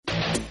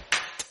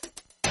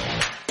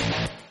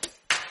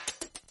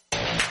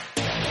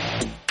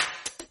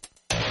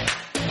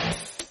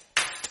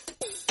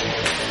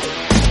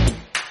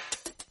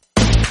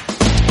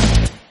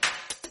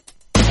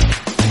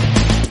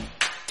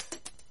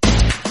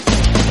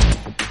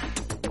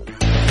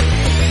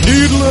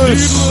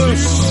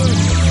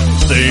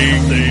Needless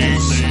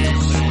Things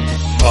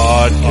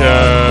Podcast.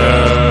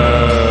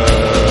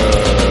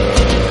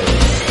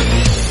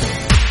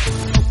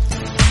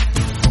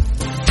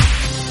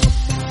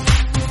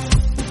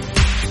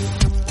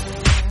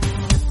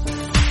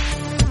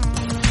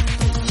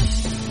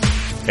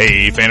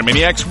 Hey,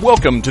 Phantomaniacs,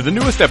 welcome to the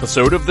newest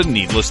episode of the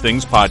Needless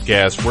Things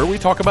Podcast, where we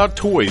talk about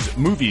toys,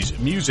 movies,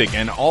 music,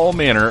 and all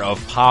manner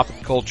of pop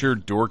culture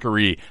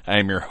dorkery. I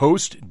am your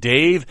host,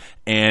 Dave,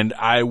 and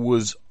I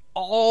was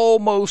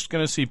almost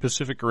going to see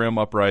Pacific Rim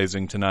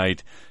Uprising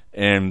tonight,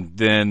 and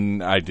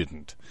then I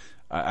didn't.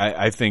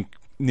 I think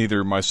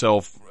neither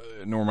myself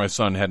nor my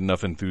son had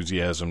enough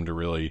enthusiasm to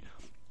really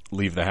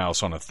leave the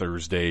house on a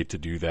Thursday to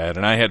do that,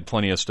 and I had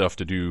plenty of stuff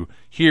to do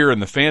here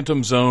in the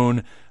Phantom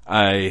Zone.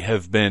 I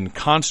have been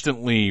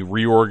constantly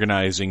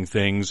reorganizing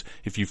things.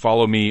 If you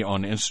follow me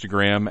on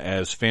Instagram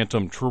as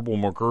Phantom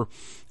Troublemaker,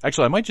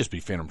 actually I might just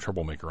be Phantom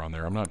Troublemaker on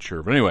there, I'm not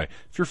sure, but anyway,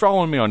 if you're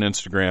following me on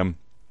Instagram,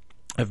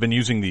 I've been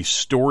using the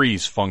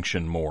stories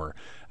function more,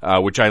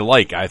 which I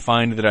like. I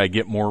find that I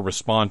get more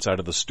response out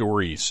of the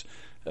stories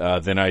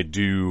than I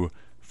do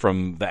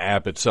from the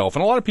app itself,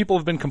 and a lot of people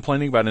have been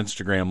complaining about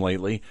Instagram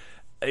lately.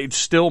 It's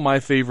still my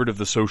favorite of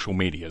the social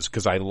medias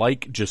because I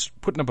like just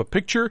putting up a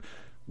picture.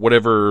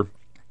 Whatever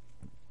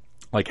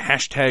like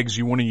hashtags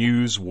you want to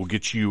use will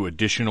get you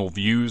additional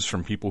views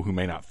from people who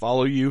may not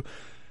follow you.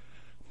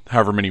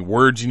 However many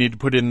words you need to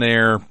put in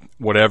there,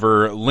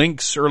 whatever.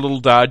 Links are a little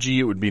dodgy.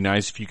 It would be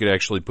nice if you could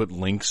actually put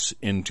links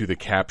into the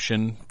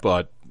caption,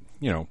 but,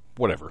 you know,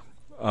 whatever.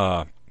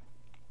 I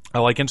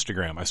like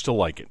Instagram. I still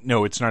like it.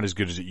 No, it's not as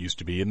good as it used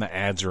to be, and the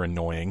ads are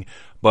annoying,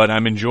 but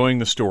I'm enjoying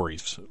the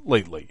stories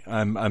lately.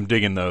 I'm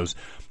digging those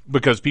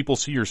because people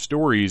see your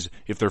stories.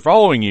 If they're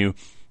following you,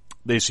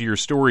 they see your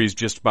stories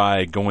just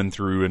by going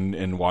through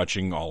and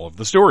watching all of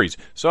the stories.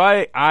 So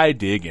I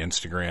dig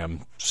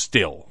Instagram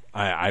still.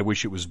 I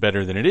wish it was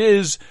better than it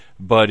is,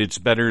 but it's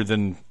better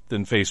than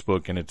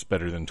Facebook, and it's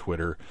better than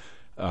Twitter.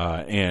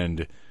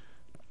 And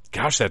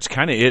gosh, that's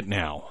kind of it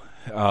now.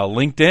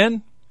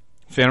 LinkedIn?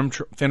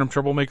 Phantom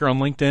Troublemaker on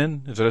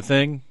LinkedIn? Is that a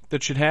thing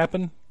that should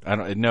happen?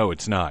 No,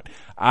 it's not.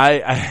 I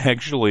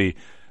actually,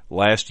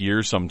 last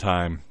year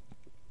sometime,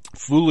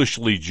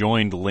 foolishly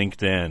joined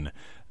LinkedIn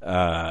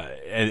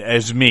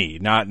as me,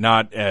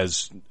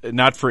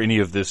 not for any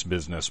of this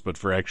business, but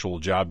for actual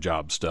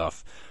job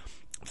stuff,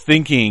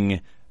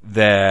 thinking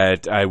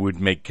that I would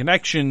make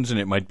connections and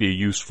it might be a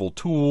useful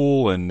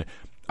tool and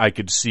I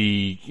could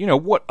see,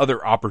 what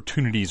other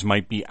opportunities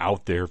might be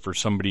out there for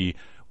somebody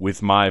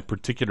with my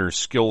particular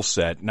skill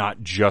set,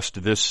 not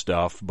just this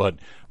stuff, but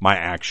my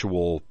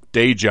actual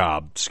day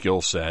job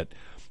skill set.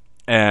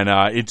 And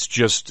it's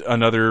just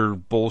another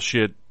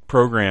bullshit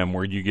program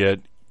where you get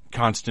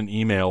constant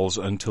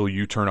emails until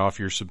you turn off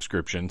your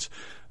subscriptions,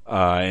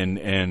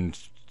 and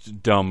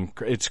dumb.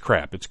 It's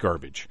crap. It's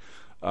garbage.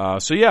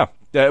 So yeah,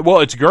 well,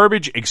 it's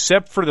garbage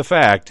except for the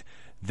fact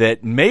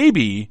that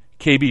maybe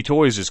KB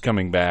Toys is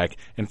coming back,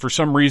 and for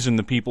some reason,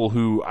 the people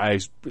who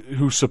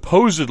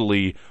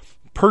supposedly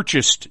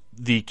purchased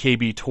the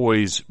KB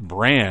Toys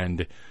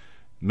brand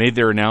made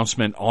their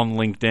announcement on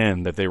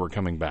LinkedIn that they were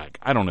coming back.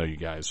 I don't know, you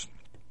guys.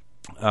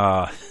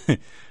 I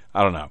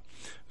don't know.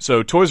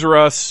 So Toys R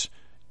Us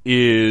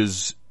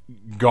is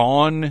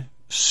gone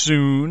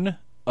soon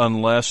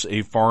unless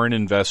a foreign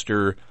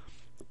investor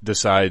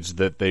decides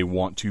that they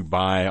want to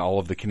buy all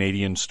of the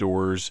Canadian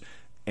stores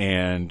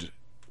and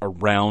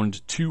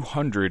around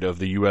 200 of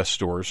the U.S.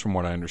 stores, from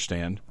what I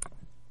understand.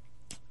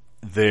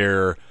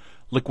 Their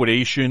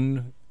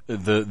liquidation,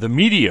 the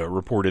media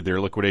reported their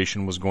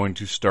liquidation was going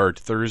to start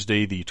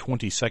Thursday, the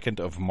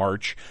 22nd of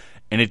March,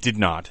 and it did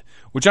not,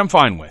 which I'm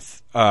fine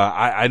with.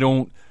 I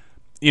don't,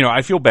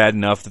 I feel bad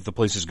enough that the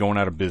place is going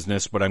out of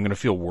business, but I'm going to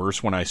feel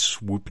worse when I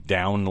swoop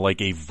down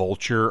like a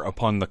vulture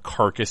upon the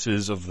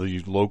carcasses of the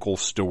local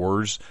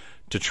stores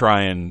to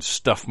try and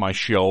stuff my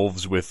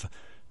shelves with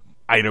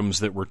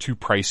items that were too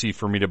pricey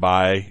for me to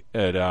buy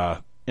at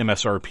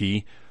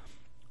MSRP.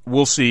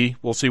 We'll see.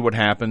 We'll see what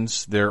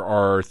happens. There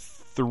are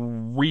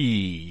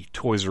 3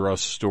 Toys R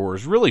Us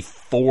stores, really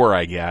 4,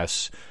 I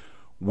guess,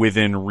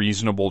 within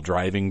reasonable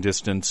driving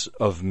distance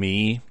of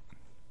me.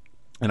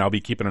 And I'll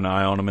be keeping an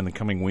eye on them in the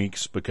coming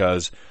weeks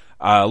because,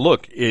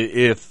 look,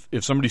 if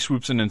somebody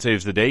swoops in and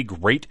saves the day,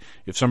 great.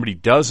 If somebody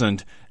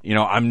doesn't,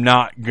 I'm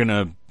not going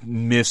to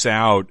miss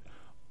out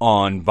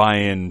on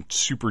buying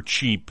super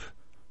cheap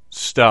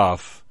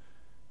stuff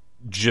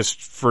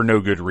just for no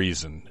good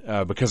reason,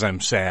 because I'm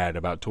sad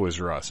about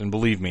Toys R Us. And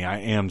believe me, I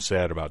am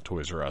sad about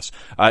Toys R Us.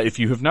 If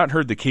you have not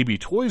heard the KB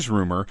Toys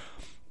rumor,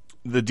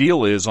 the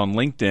deal is on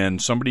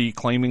LinkedIn, somebody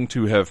claiming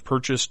to have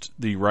purchased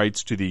the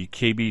rights to the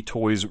KB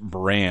Toys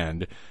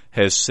brand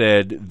has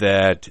said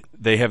that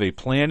they have a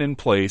plan in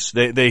place.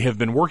 They have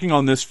been working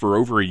on this for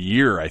over a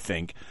year, I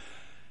think,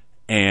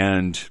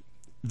 and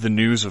the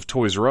news of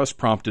Toys R Us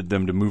prompted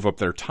them to move up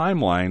their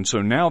timeline.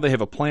 So now they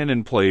have a plan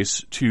in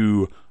place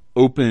to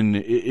open,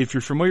 if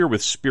you're familiar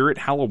with Spirit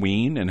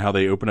Halloween and how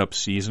they open up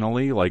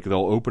seasonally, like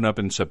they'll open up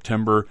in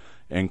September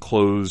and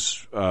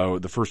close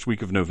the first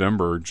week of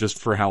November just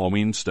for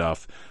Halloween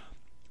stuff.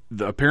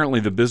 Apparently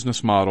the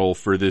business model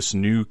for this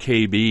new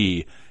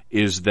KB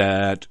is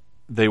that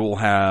they will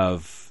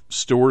have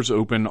stores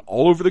open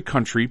all over the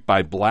country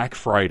by Black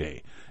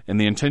Friday. And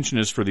the intention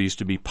is for these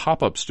to be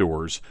pop-up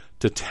stores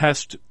to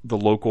test the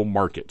local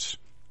markets.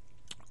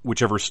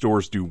 Whichever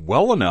stores do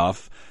well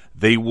enough,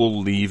 they will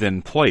leave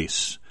in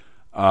place.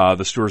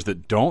 The stores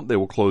that don't, they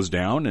will close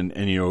down and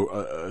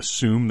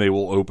assume they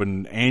will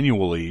open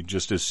annually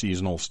just as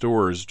seasonal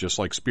stores, just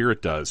like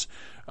Spirit does.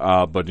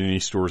 But any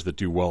stores that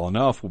do well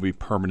enough will be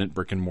permanent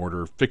brick and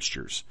mortar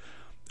fixtures.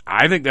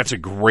 I think that's a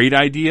great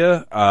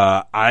idea.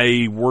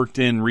 I worked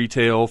in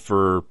retail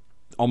for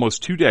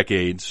almost 2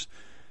 decades,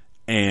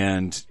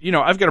 and,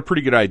 I've got a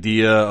pretty good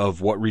idea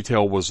of what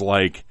retail was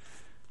like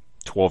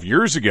 12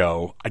 years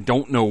ago. I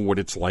don't know what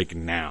it's like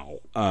now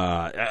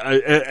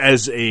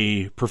as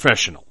a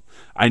professional.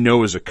 I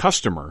know as a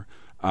customer,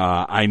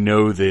 I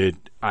know that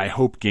I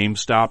hope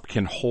GameStop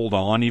can hold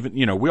on. Even,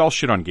 we all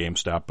shit on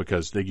GameStop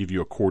because they give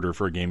you a quarter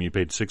for a game you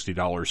paid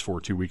 $60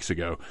 for 2 weeks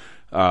ago.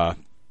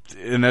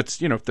 And that's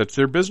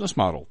their business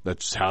model.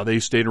 That's how they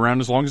stayed around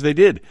as long as they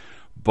did.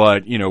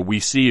 But, we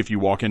see if you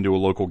walk into a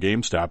local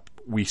GameStop,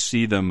 we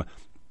see them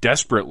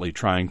desperately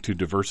trying to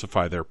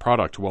diversify their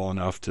product well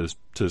enough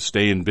to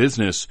stay in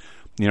business,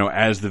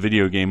 as the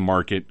video game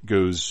market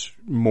goes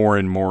more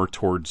and more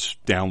towards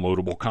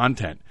downloadable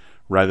content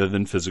rather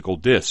than physical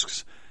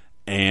discs.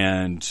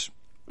 And,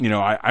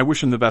 I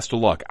wish them the best of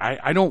luck.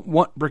 I don't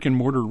want brick and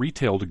mortar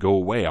retail to go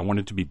away. I want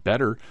it to be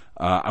better.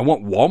 I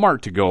want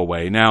Walmart to go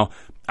away. Now,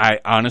 I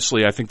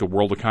think the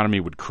world economy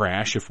would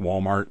crash if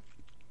what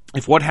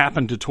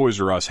happened to Toys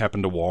R Us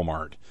happened to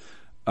Walmart.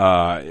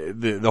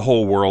 The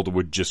whole world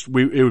would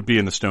it would be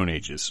in the Stone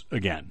Ages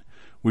again.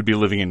 We'd be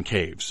living in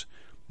caves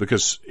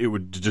because it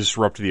would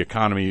disrupt the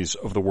economies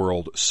of the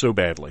world so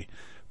badly.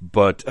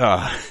 But,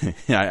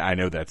 I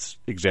know that's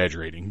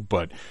exaggerating,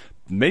 but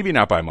maybe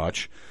not by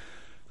much.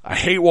 I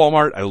hate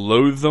Walmart. I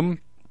loathe them.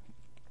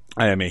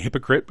 I am a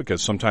hypocrite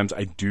because sometimes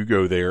I do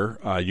go there.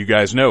 You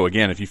guys know,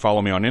 again, if you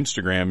follow me on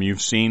Instagram,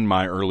 you've seen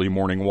my early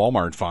morning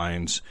Walmart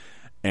finds.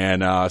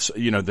 And,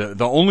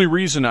 the only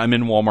reason I'm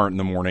in Walmart in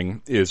the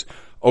morning is,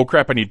 oh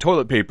crap, I need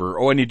toilet paper.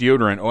 Oh, I need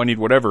deodorant. Oh, I need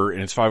whatever.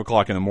 And it's 5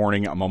 o'clock in the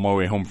morning. I'm on my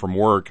way home from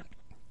work.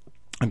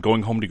 I'm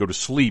going home to go to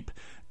sleep.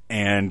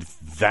 And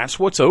that's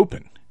what's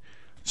open.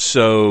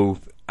 So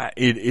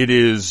it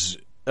is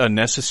a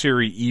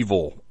necessary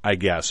evil, I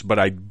guess. But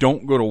I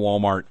don't go to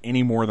Walmart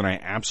any more than I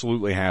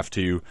absolutely have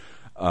to.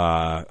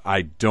 I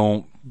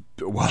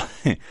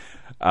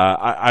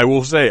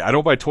will say I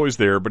don't buy toys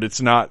there, but that's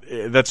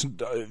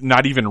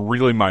not even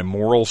really my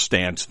moral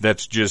stance.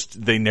 That's just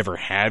they never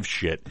have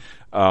shit.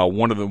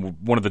 One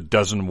of the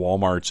dozen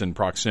Walmarts in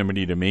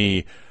proximity to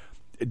me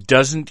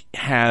doesn't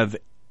have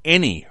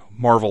any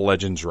Marvel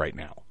Legends right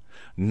now.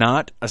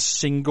 Not a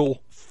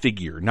single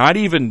figure. Not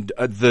even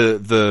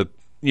the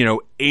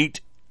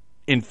 8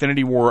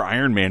 Infinity War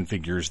Iron Man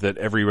figures that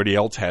everybody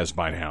else has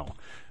by now.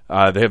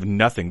 They have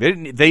nothing.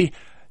 They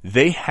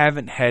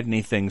haven't had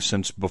anything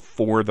since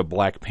before the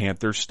Black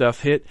Panther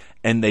stuff hit,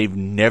 and they've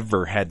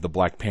never had the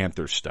Black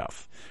Panther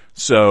stuff.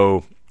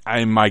 So,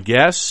 my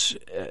guess,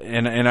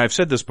 and I've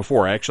said this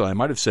before, actually, I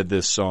might have said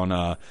this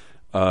on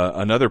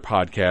another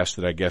podcast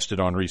that I guested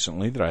on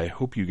recently that I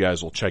hope you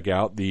guys will check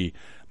out.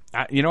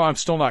 I'm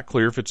still not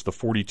clear if it's the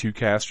 42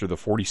 cast or the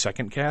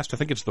 42nd cast. I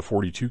think it's the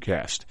 42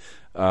 cast.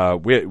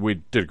 We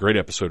did a great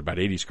episode about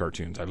 80s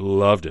cartoons. I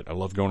loved it. I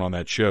love going on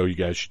that show. You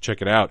guys should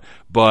check it out.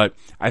 But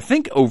I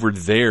think over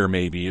there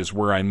maybe is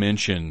where I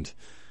mentioned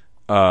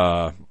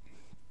what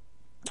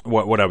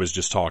I was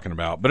just talking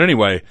about. But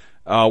anyway,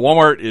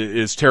 Walmart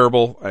is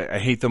terrible. I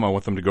hate them. I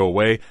want them to go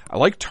away. I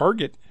like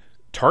Target.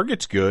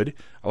 Target's good.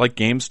 I like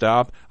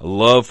GameStop. I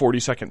love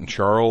 42nd and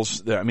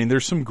Charles. I mean,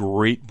 there's some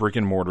great brick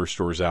and mortar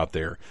stores out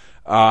there.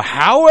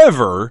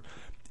 However,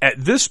 at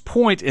this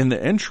point in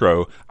the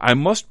intro, I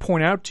must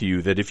point out to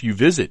you that if you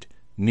visit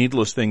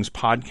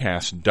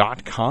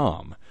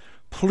needlessthingspodcast.com,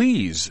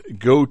 please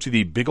go to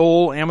the big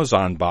ol'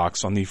 Amazon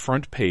box on the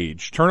front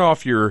page. Turn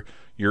off your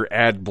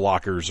ad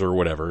blockers or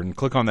whatever and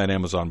click on that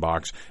Amazon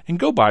box and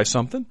go buy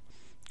something.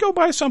 Go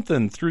buy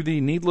something through the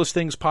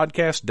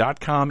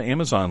needlessthingspodcast.com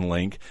Amazon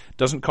link.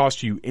 Doesn't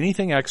cost you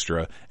anything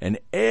extra, and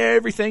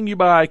everything you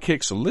buy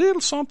kicks a little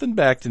something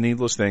back to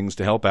Needless Things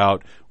to help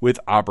out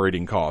with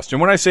operating costs. And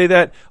when I say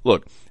that,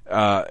 look,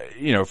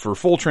 for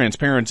full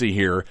transparency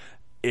here,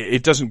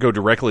 it doesn't go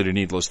directly to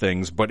Needless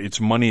Things, but it's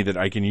money that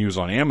I can use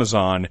on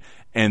Amazon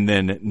and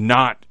then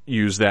not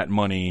use that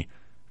money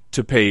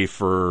to pay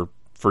for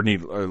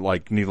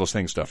Needless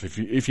Things stuff,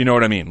 if you know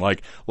what I mean.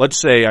 Like, let's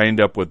say I end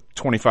up with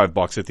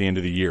 $25 at the end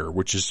of the year,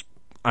 which is,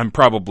 I'm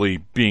probably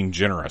being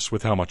generous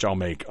with how much I'll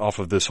make off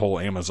of this whole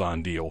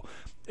Amazon deal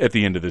at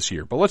the end of this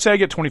year. But let's say I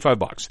get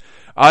 $25.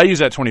 I use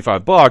that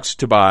 $25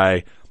 to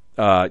buy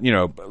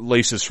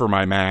laces for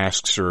my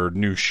masks or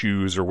new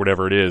shoes or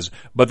whatever it is.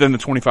 But then the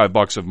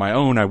 $25 of my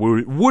own I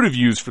would have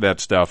used for that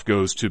stuff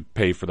goes to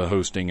pay for the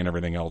hosting and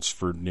everything else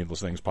for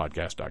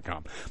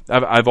needlessthingspodcast.com.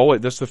 I've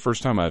always, that's the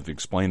first time I've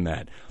explained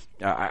that.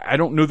 I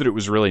don't know that it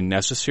was really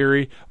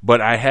necessary, but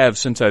I have,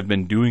 since I've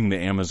been doing the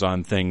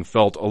Amazon thing,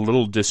 felt a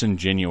little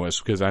disingenuous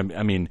because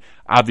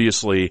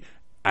obviously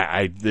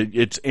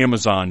it's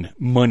Amazon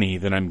money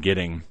that I'm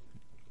getting.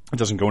 It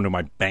doesn't go into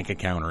my bank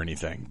account or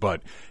anything,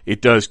 but it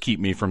does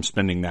keep me from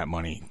spending that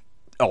money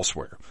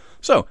elsewhere.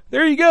 So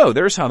there you go.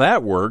 There's how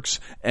that works.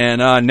 And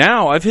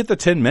now I've hit the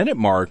 10-minute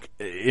mark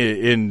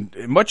in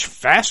much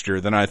faster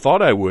than I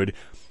thought I would.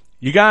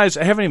 You guys,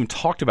 I haven't even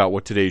talked about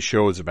what today's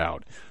show is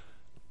about.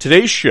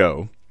 Today's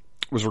show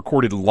was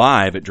recorded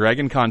live at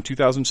DragonCon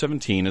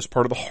 2017 as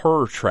part of the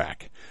Horror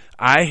Track.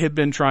 I had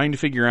been trying to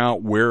figure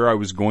out where I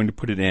was going to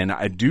put it in.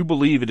 I do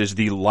believe it is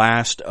the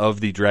last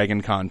of the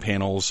DragonCon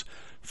panels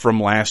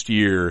from last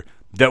year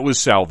that was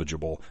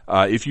salvageable.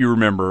 If you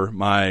remember,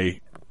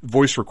 my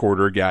voice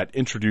recorder got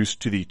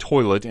introduced to the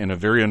toilet in a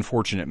very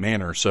unfortunate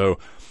manner. So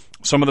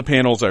some of the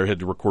panels I had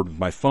to record with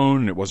my phone,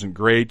 and it wasn't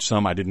great.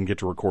 Some I didn't get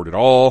to record at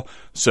all.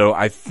 So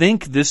I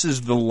think this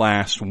is the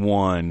last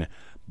one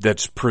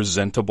that's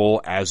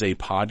presentable as a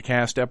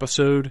podcast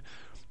episode.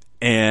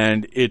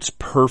 And it's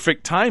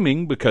perfect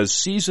timing because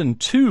season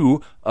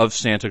 2 of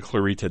Santa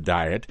Clarita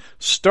Diet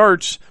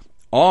starts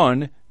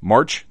on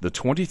March the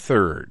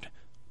 23rd.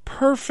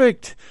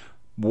 Perfect.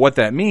 What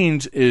that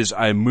means is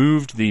I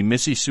moved the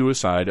Missy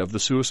Suicide of the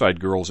Suicide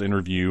Girls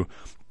interview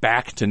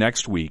back to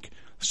next week.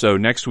 So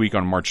next week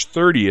on March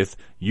 30th,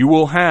 you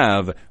will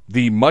have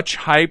the much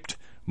hyped,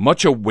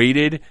 much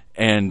awaited,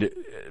 and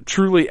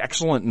truly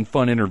excellent and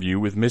fun interview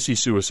with Missy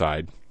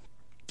Suicide.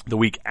 The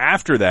week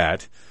after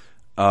that,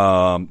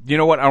 you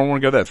know what? I don't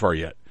want to go that far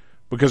yet.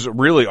 Because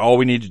really all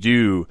we need to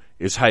do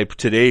is hype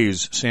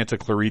today's Santa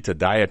Clarita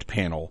Diet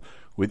panel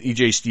with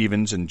E.J.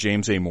 Stevens and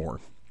James A.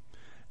 Moore.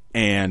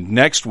 And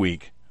next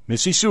week,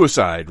 Missy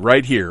Suicide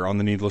right here on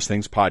the Needless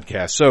Things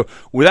podcast. So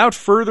without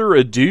further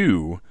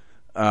ado,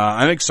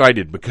 I'm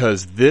excited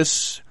because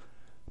this,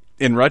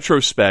 in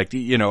retrospect,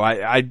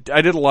 I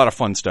did a lot of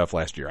fun stuff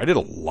last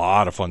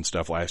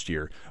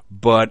year.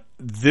 But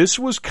this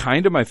was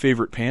kind of my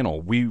favorite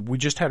panel. We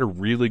just had a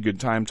really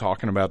good time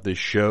talking about this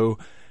show,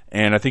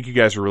 and I think you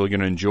guys are really going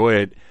to enjoy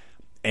it.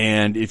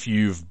 And if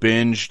you've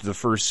binged the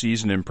first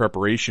season in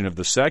preparation of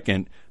the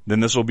second,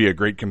 then this will be a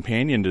great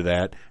companion to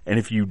that. And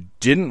if you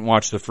didn't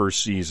watch the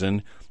first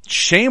season,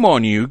 shame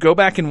on you. Go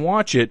back and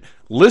watch it,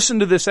 listen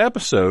to this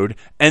episode,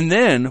 and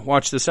then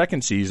watch the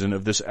second season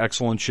of this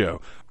excellent show.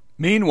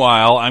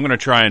 Meanwhile, I'm going to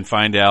try and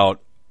find out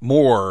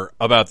more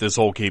about this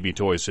whole KB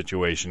Toys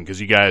situation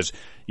because you guys,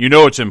 you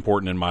know it's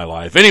important in my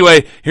life.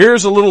 Anyway,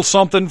 here's a little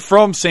something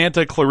from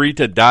Santa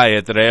Clarita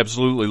Diet that I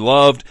absolutely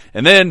loved,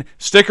 and then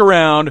stick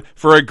around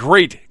for a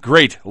great,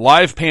 great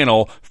live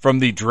panel from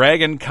the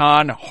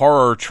DragonCon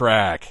Horror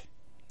Track.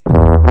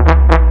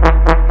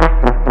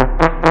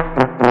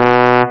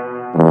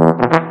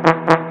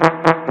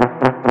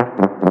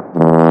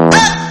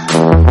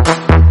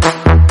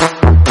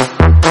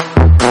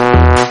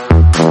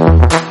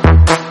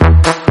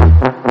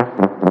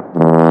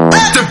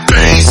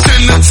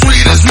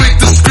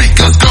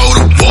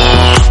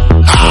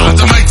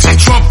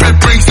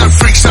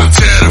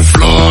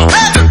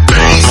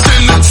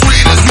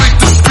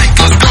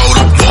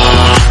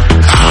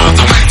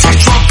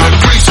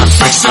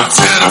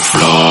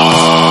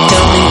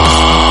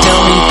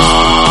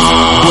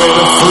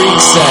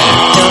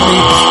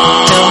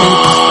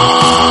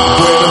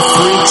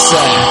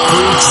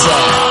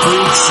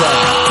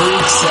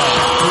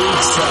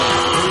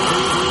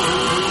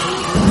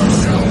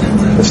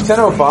 It's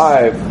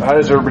 10:05. How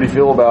does everybody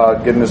feel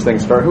about getting this thing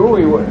started?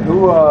 It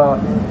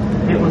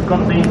was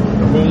going to be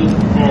me,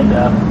 and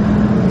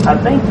I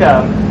think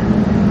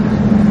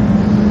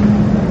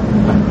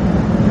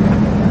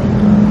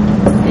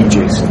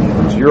E.J.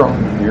 Stevens. You're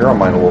on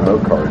my little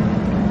note card.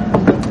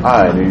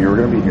 I knew you were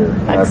going to be here.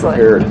 And I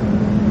prepared.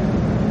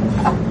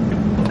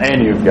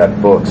 And you've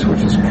got books,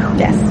 which is cool.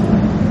 Yes.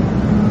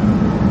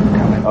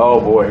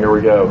 Oh boy, here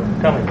we go.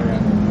 Coming.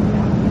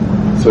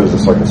 So is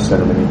this like a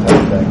cinnamon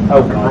type thing?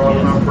 Oh, God.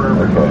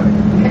 Okay.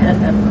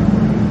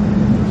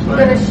 You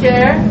gonna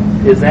share?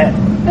 Is that?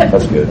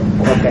 That's good.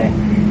 Okay.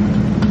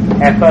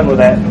 Have fun with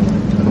that.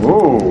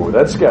 Ooh,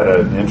 that's got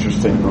an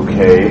interesting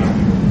bouquet.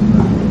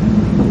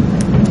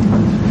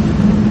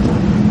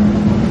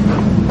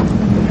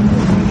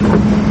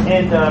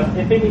 And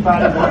if anybody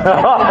wants...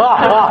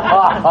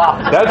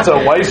 That's a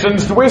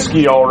licensed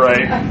whiskey, all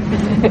right.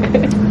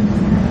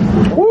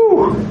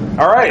 Woo!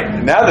 All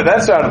right, now that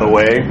that's out of the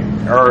way,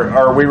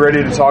 are we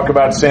ready to talk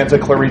about Santa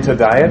Clarita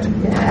Diet?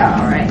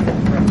 Yeah, all right.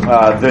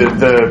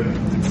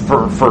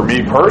 For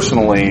me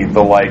personally,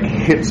 the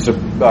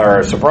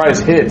surprise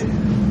hit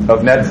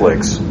of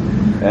Netflix,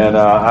 and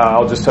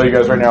I'll just tell you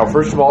guys right now.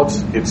 First of all,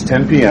 it's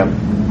 10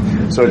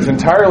 p.m., so it's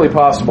entirely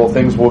possible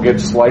things will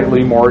get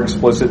slightly more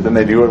explicit than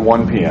they do at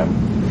 1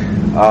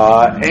 p.m.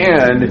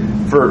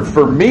 And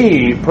for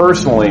me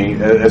personally,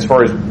 as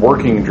far as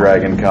working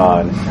Dragon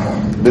Con,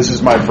 this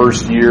is my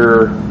first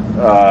year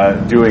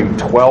doing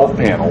 12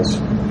 panels,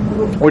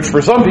 which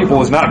for some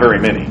people is not very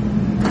many.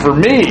 For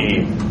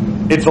me,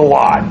 it's a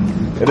lot.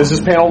 This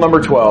is panel number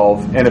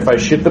 12, and if I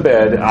shit the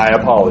bed, I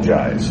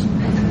apologize.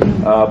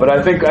 But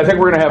I think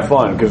we're going to have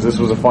fun because this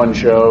was a fun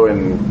show,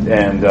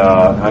 and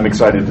I'm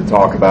excited to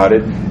talk about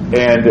it.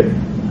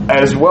 And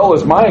as well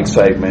as my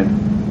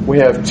excitement, we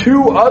have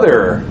two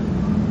other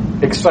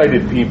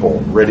excited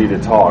people ready to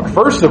talk.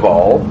 First of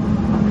all,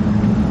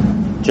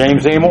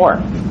 James A.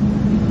 Moore.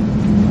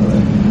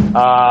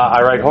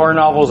 I write horror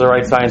novels, I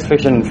write science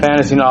fiction and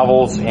fantasy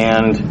novels,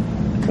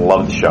 and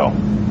love the show.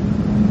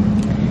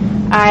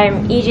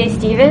 I'm E.J.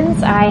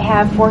 Stevens. I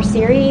have 4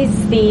 series,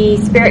 the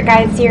Spirit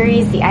Guide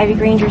series, the Ivy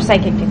Granger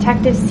Psychic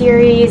Detective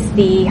series,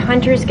 the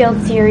Hunters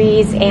Guild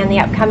series, and the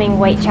upcoming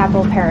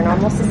Whitechapel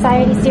Paranormal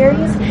Society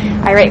series.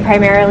 I write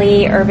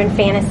primarily urban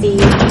fantasy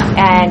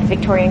and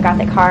Victorian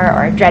Gothic horror,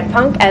 or dread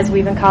punk, as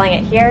we've been calling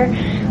it here.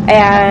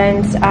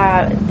 And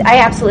I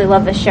absolutely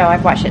love this show.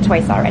 I've watched it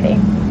twice already.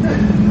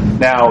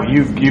 Now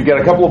you've got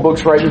a couple of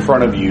books right in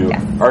front of you.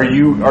 Yes. Are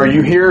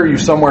you here? Are you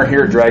somewhere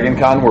here at Dragon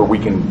Con where we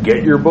can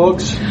get your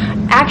books?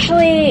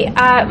 Actually,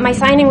 my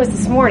signing was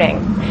this morning.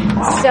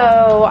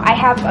 So I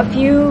have a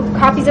few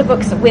copies of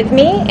books with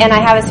me, and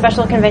I have a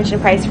special convention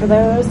price for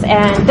those.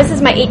 And this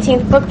is my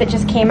 18th book that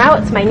just came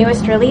out. It's my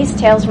newest release,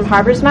 Tales from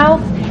Harbor's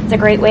Mouth. It's a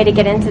great way to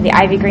get into the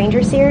Ivy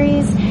Granger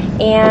series.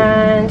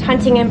 And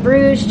Hunting in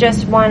Bruges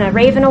just won a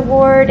Raven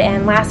Award,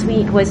 and last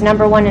week was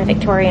 #1 in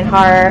Victorian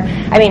horror.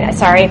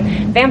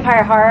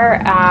 Vampire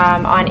horror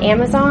on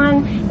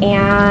Amazon.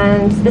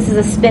 And this is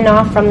a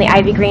spin-off from the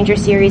Ivy Granger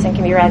series and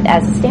can be read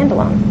as a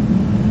standalone.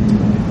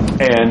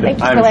 And Thank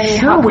you for I'm letting me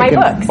sure hawk we my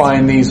can books.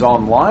 find these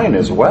online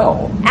as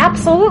well.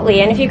 Absolutely,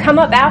 and if you come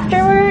up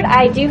afterward,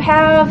 I do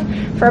have,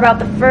 for about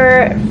the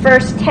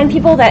first 10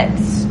 people that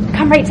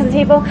come right to the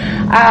table,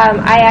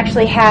 I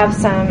actually have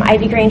some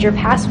Ivy Granger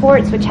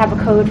passports, which have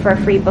a code for a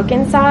free book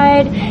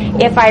inside.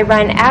 If I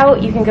run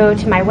out, you can go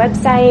to my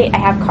website. I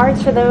have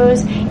cards for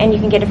those, and you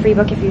can get a free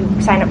book if you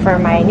sign up for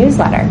my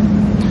newsletter.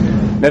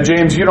 Now,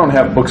 James, you don't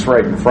have books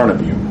right in front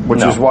of you,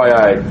 which is why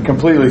I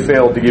completely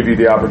failed to give you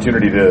the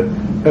opportunity to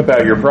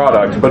about your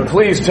product. But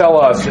please tell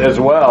us as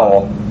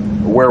well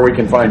where we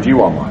can find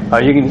you online.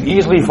 You can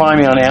easily find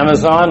me on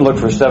Amazon. Look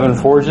for Seven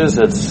Forges.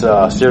 It's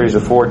a series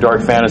of 4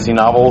 dark fantasy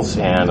novels,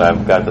 and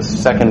I've got the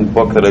second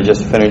book that I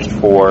just finished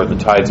for The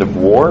Tides of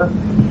War,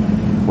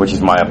 which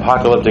is my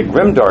apocalyptic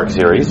grimdark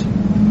series.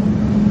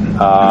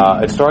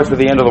 It starts with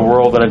the end of the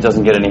world, and it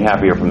doesn't get any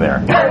happier from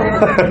there.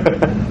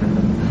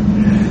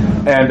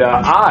 And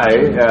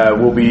I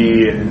will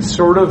be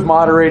sort of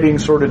moderating,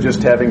 sort of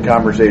just having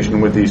conversation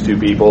with these two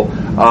people.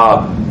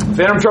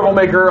 Phantom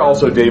Troublemaker,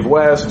 also Dave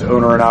West,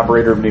 owner and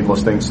operator of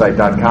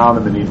NeedlessThingsSite.com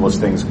and the Needless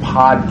Things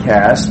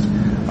podcast.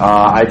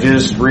 I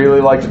just really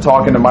like to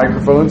talk into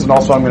microphones, and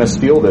also I'm going to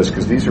steal this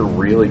because these are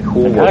really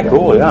cool. Kind of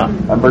cool, yeah.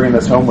 I'm bringing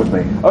this home with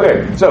me.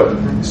 Okay, so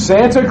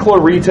Santa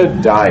Clarita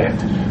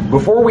Diet.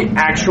 Before we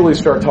actually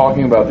start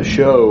talking about the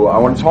show, I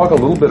want to talk a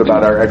little bit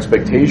about our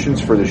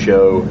expectations for the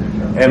show,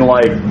 and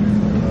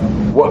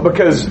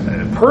because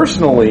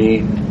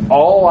personally,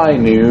 all I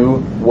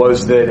knew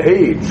was that,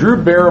 hey,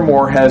 Drew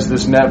Barrymore has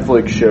this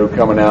Netflix show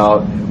coming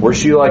out where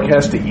she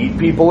has to eat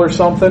people or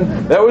something.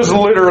 That was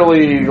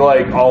literally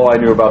all I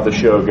knew about the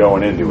show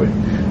going into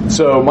it.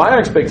 So my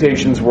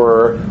expectations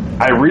were,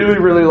 I really,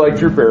 really like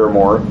Drew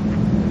Barrymore.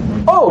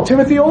 Oh,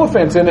 Timothy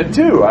Olyphant's in it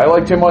too. I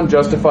liked him on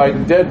Justified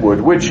and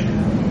Deadwood, which,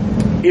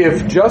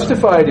 if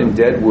Justified and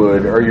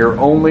Deadwood are your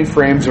only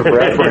frames of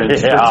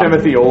reference for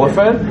Timothy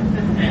Olyphant,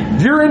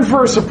 you're in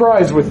for a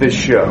surprise with this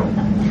show.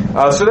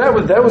 So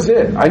that was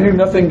it. I knew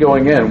nothing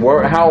going in.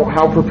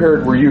 How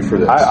prepared were you for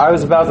this? I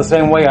was about the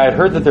same way. I had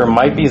heard that there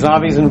might be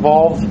zombies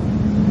involved.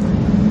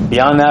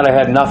 Beyond that, I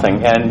had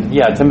nothing. And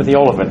yeah, Timothy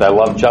Olyphant, I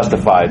love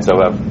Justified,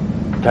 so I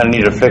kind of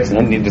needed a fix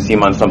and needed to see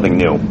him on something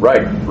new.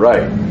 Right.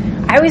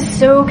 I was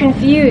so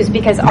confused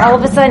because all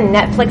of a sudden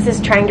Netflix is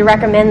trying to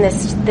recommend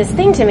this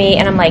thing to me,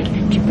 and I'm like,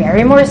 Drew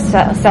Barrymore's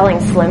selling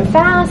Slim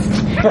Fast,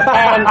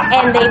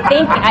 and they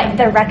think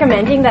they're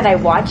recommending that I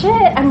watch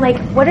it. I'm like,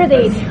 what are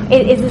they?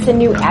 Is this a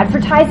new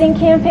advertising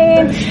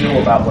campaign? That's still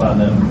about what I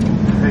know.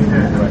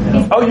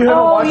 Oh, you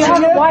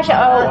haven't watched it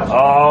yet?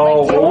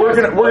 Oh, well,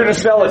 we're gonna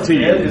sell it to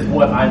you. That is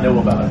what I know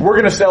about it. We're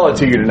gonna sell it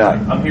to you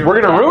tonight.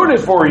 We're gonna ruin it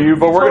for you,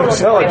 but we're gonna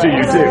sell it to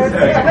you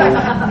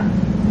too.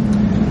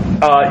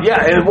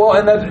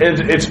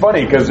 It's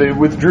funny because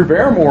with Drew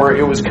Barrymore,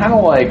 it was kind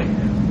of like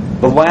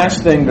the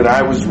last thing that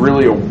I was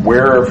really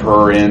aware of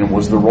her in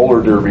was the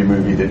roller derby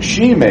movie that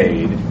she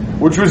made,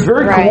 which was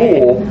very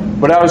cool.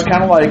 But I was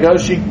kind of like, oh,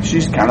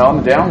 she's kind of on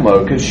the down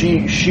low because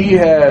she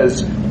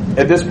has,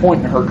 at this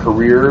point in her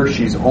career,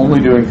 she's only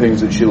doing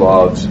things that she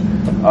loves.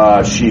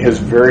 She has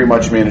very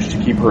much managed to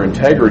keep her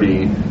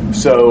integrity.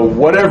 So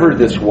whatever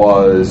this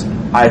was,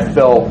 I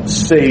felt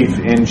safe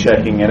in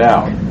checking it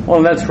out.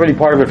 Well, that's really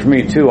part of it for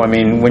me, too. I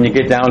mean, when you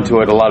get down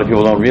to it, a lot of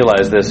people don't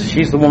realize this.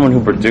 She's the woman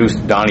who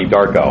produced Donnie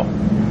Darko.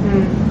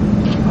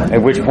 Mm.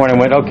 At which point I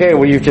went, okay,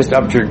 well, you've just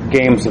upped your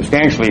game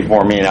substantially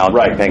for me, and I'll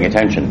be paying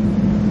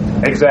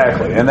attention.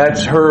 Exactly. And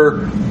that's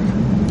her.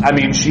 I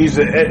mean,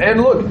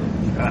 and look,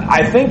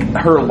 I think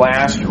her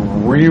last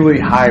really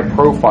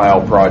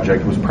high-profile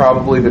project was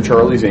probably the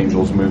Charlie's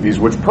Angels movies,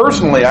 which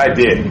personally I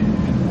dig.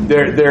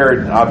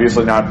 They're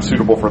obviously not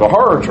suitable for the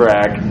horror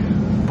track,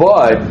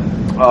 but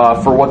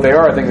for what they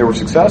are, I think they were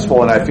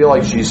successful, and I feel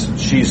like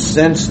she's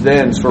since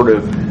then sort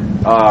of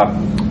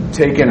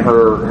taken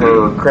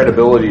her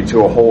credibility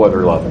to a whole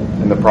other level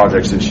in the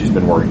projects that she's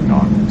been working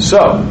on.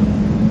 So,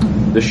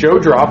 the show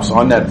drops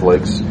on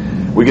Netflix.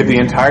 We get the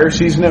entire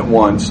season at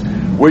once,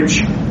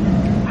 which,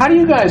 how do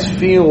you guys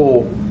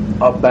feel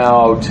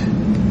about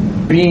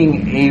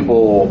being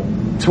able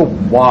to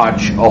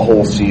watch a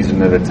whole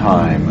season at a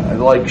time?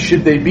 Like,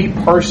 should they be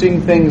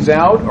parsing things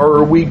out, or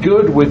are we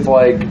good with,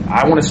 like,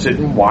 I want to sit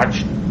and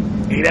watch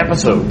 8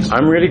 episodes?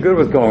 I'm really good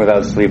with going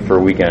without sleep for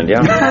a weekend, yeah.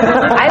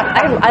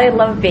 I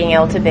love being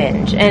able to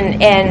binge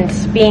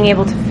and being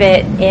able to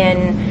fit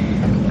in.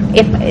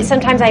 If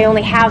sometimes I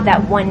only have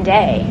that one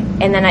day,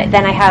 and then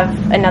I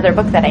have another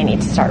book that I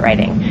need to start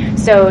writing.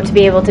 So to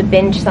be able to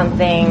binge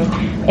something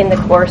in the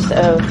course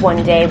of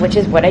one day, which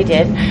is what I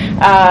did,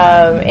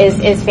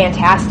 is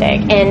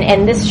fantastic.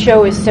 And this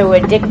show is so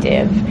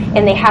addictive,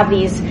 and they have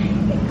these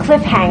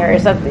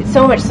cliffhangers of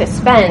so much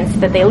suspense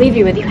that they leave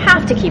you with. You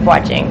have to keep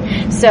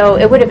watching. So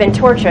it would have been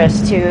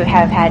torturous to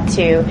have had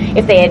to,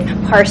 if they had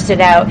parsed it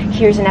out,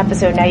 here's an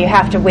episode, now you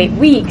have to wait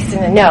weeks.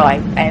 And no,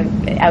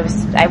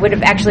 I would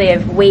have actually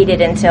have waited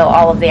until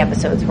all of the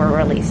episodes were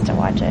released to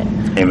watch it.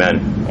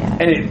 Amen. Yeah.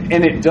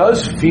 And it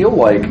does feel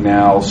like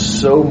now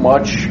so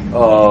much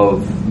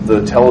of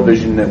the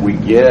television that we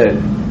get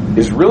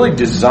is really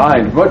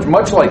designed,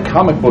 much like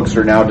comic books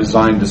are now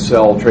designed to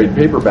sell trade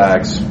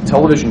paperbacks,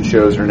 television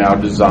shows are now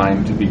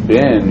designed to be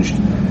binged,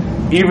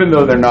 even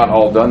though they're not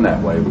all done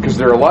that way. Because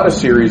there are a lot of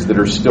series that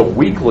are still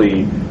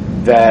weekly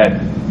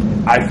that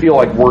I feel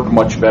like work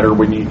much better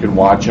when you can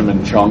watch them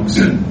in chunks.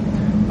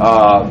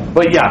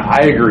 But yeah,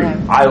 I agree.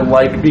 I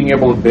like being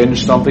able to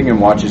binge something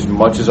and watch as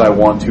much as I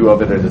want to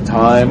of it at a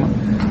time.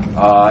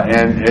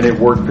 And it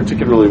worked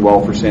particularly well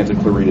for Santa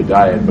Clarita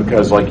Diet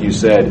because, like you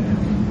said,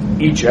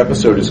 each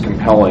episode is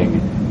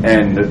compelling,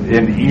 and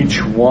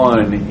each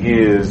one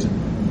is,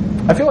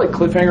 I feel like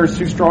cliffhanger is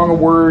too strong a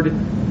word,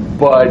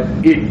 but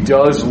it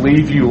does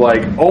leave you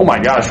like, oh my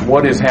gosh,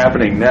 what is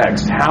happening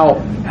next?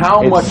 How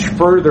much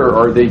further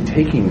are they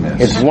taking this?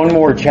 It's one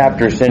more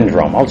chapter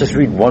syndrome. I'll just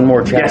read one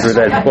more chapter of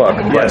that book,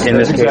 yes, in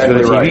this case exactly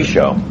with a TV right.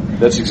 show.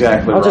 That's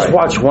exactly I'll right. just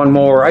watch one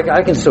more.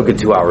 I can still get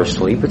 2 hours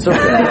sleep. It's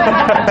okay.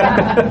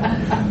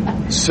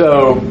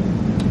 So,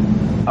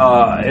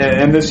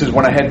 and this is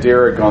when I had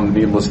Derek on the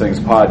Needless Things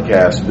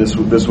podcast.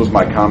 This was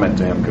my comment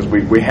to him because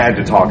we had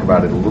to talk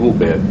about it a little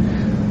bit.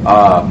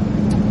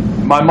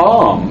 My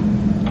mom,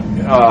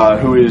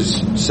 who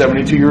is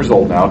 72 years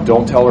old now,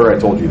 don't tell her I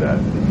told you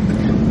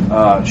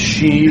that.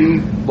 She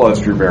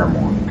loves Drew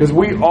Barrymore because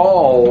we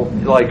all,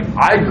 like,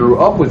 I grew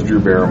up with Drew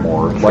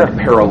Barrymore, like,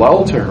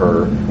 parallel to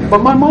her.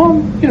 But my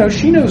mom,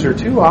 she knows her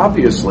too.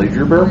 Obviously,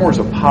 Drew Barrymore is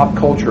a pop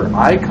culture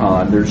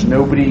icon. There's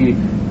nobody,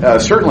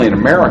 certainly in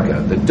America,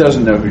 that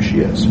doesn't know who she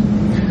is.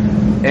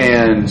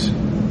 And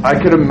I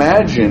could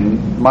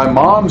imagine my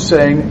mom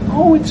saying,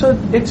 "Oh, it's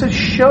a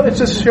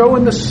show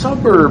in the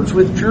suburbs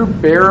with Drew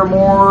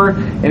Barrymore,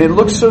 and it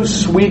looks so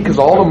sweet because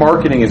all the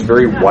marketing is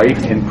very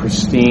white and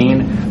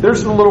pristine.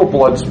 There's a little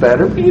blood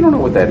spatter, but you don't know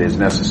what that is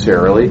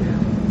necessarily."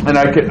 And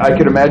I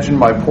could imagine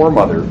my poor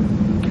mother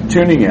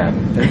tuning in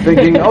and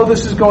thinking, "Oh,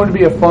 this is going to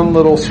be a fun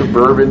little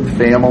suburban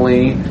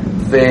family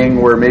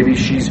thing where maybe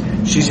she's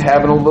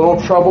having a little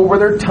trouble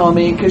with her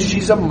tummy because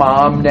she's a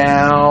mom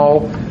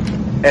now."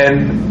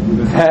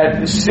 And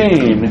that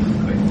scene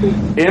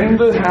in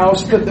the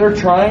house that they're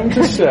trying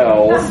to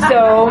sell.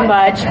 So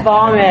much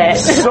vomit.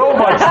 So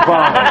much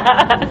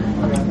vomit.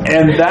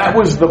 And that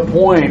was the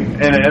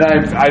point. And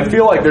I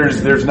feel like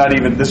there's not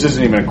even, this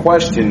isn't even a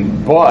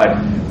question, but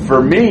for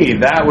me,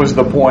 that was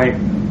the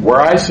point where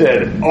I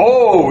said,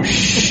 "Oh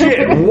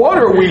shit, what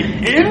are we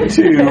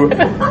into?"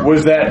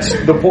 Was that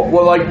the point?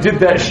 Well, like,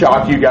 did that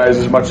shock you guys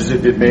as much as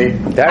it did me?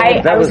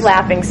 I was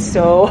laughing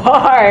so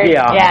hard.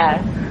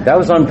 Yeah. That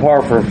was on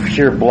par for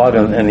sheer blood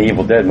in the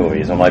Evil Dead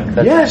movies. I'm like,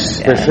 yes,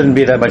 there shouldn't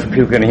be that much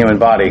puke in a human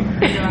body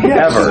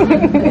ever.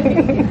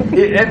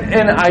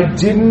 And I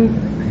didn't.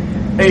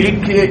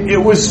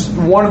 It was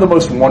one of the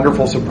most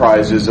wonderful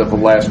surprises of the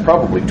last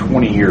probably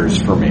 20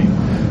 years for me,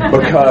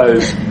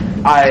 because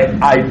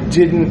I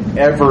didn't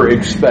ever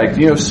expect.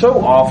 So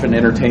often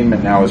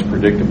entertainment now is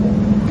predictable.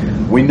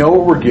 We know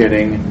what we're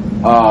getting.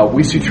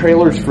 We see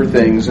trailers for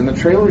things, and the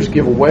trailers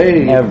give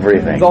away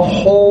everything, the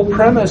whole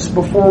premise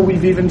before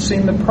we've even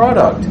seen the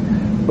product.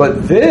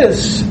 But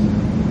this,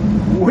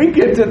 we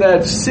get to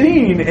that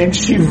scene, and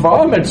she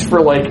vomits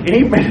for like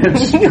 8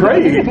 minutes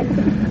straight.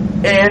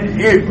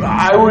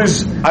 I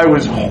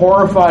was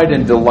horrified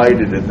and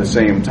delighted at the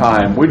same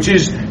time, which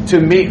is,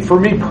 for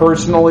me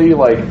personally,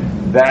 like,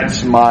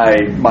 that's my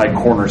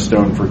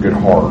cornerstone for good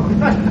horror.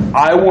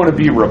 I want to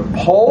be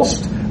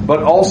repulsed,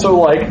 but also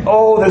like,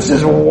 oh, this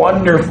is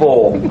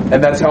wonderful.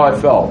 And that's how I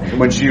felt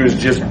when she was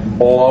just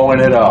blowing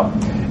it up.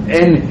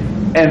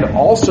 And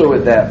also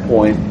at that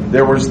point,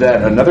 there was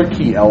another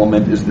key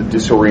element is the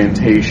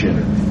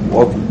disorientation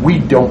of we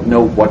don't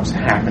know what's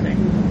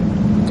happening.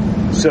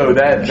 So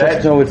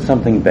just know it's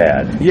something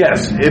bad.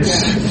 Yes, it's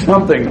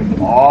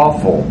something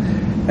awful.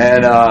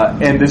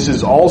 And this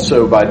is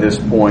also, by this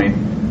point,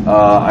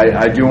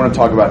 I do want to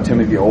talk about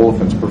Timothy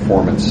Olyphant's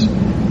performance,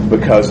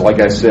 because, like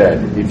I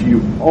said, if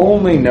you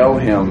only know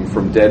him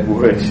from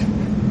Deadwood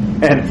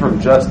and from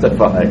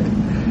Justified,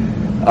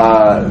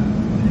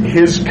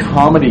 his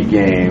comedy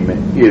game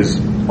is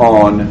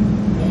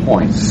on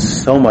point.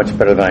 So much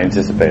better than I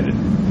anticipated.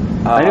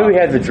 I knew he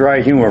had the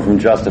dry humor from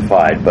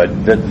Justified, but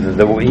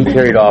he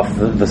carried off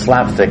the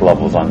slapstick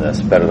levels on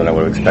this better than I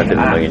would have expected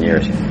in a million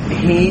years.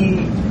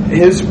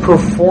 His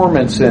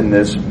performance in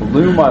this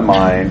blew my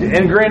mind.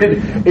 And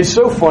granted, it's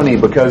so funny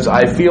because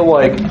I feel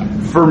like,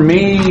 for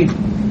me,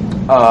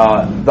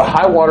 the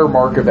high water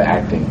mark of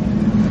acting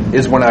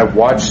is when I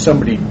watch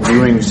somebody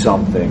doing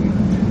something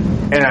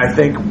and I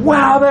think,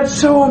 wow, that's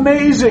so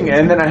amazing.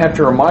 And then I have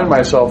to remind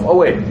myself, oh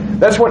wait,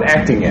 that's what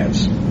acting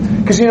is.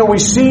 Because, we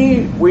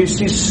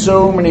see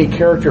so many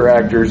character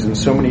actors and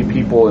so many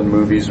people in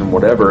movies and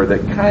whatever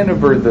that kind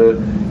of are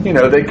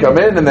they come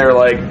in and they're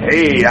like,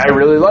 hey, I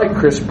really like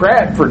Chris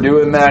Pratt for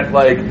doing that,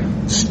 like,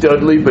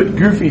 studly but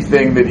goofy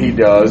thing that he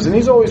does. And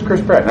he's always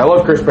Chris Pratt. And I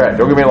love Chris Pratt.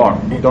 Don't get me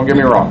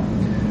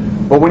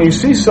wrong. But when you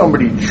see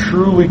somebody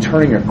truly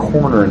turning a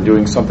corner and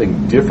doing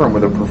something different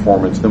with a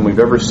performance than we've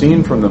ever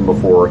seen from them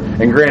before,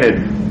 and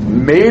granted,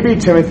 maybe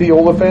Timothy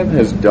Olyphant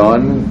has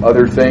done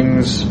other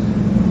things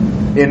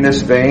in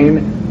this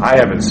vein, I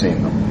haven't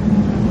seen them.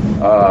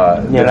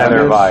 Neither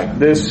have I.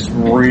 This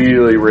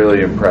really,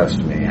 really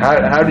impressed me.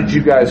 How did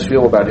you guys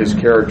feel about his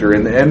character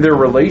and their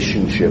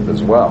relationship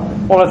as well?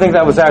 Well, I think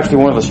that was actually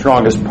one of the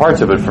strongest parts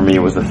of it for me,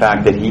 was the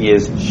fact that he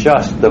is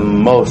just the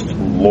most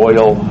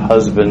loyal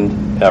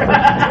husband ever.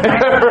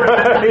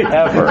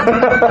 Ever.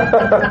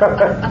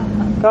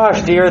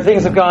 Gosh, dear,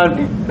 things have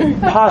gone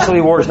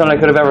possibly worse than I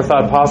could have ever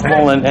thought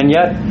possible, and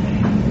yet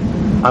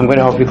I'm going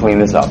to help you clean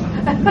this up.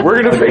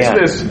 We're going to fix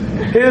this.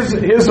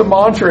 His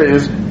mantra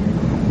is,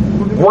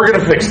 we're going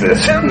to fix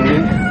this.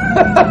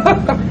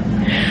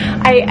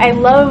 I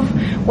love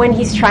when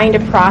he's trying to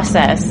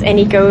process and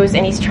he goes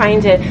and he's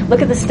trying to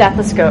look at the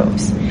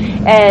stethoscopes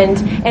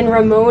and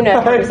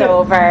Ramona comes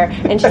over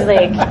and she's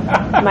like,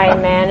 my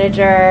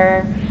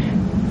manager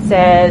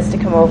says to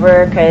come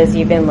over because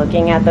you've been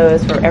looking at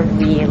those for a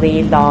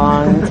really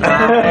long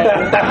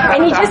time.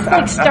 And he just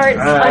like starts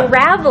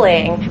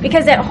unraveling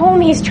because at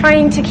home he's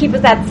trying to keep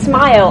that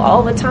smile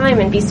all the time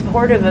and be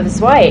supportive of his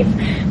wife,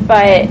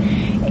 but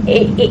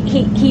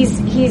he's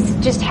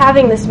just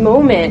having this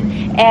moment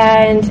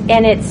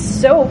and it's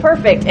so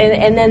perfect,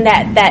 and then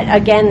that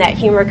again, that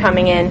humor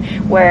coming in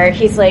where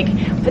he's like,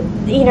 but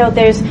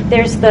there's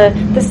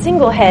the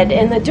single head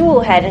and the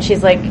dual head, and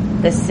she's like,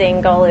 the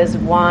single is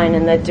one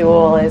and the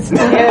dual is two.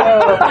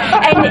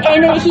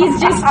 and he's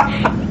just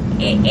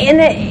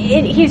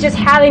he's just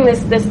having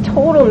this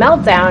total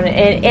meltdown,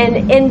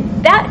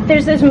 and that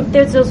there's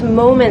those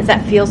moments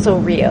that feel so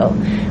real.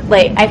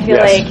 Like, I feel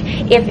like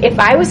if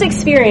I was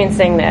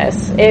experiencing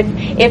this,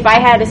 if I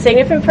had a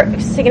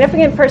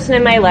significant person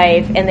in my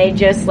life and they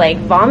just like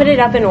vomited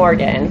up an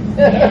organ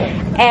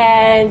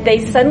and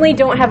they suddenly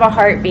don't have a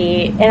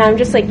heartbeat and I'm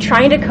just like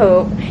trying to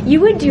cope, you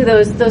would do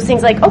those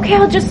things like, okay,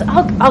 I'll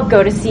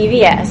go to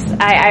CVS.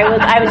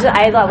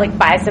 I'd like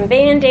buy some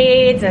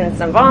Band-Aids and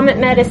some vomit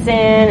medicine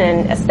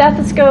and a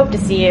stethoscope to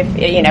see if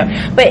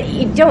but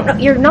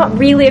you're not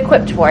really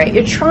equipped for it.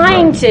 You're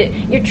trying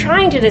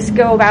to just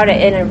go about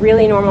it in a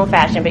really normal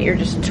fashion, but you're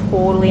just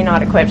totally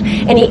not equipped.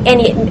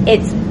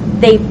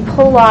 They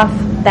pull off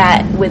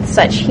that with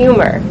such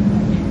humor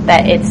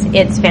that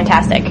it's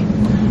fantastic.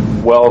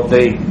 Well,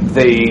 they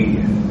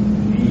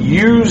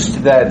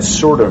used that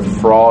sort of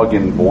frog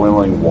in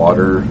boiling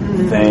water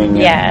thing,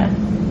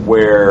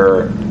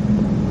 where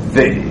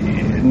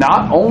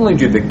not only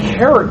do the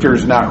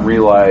characters not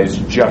realize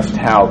just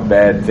how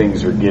bad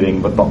things are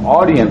getting, but the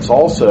audience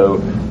also,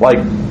 like,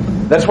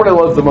 that's what I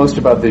love the most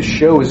about this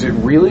show, is it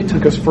really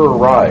took us for a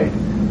ride,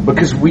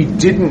 because we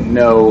didn't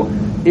know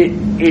it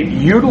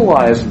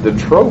utilized the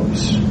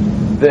tropes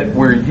that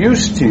we're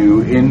used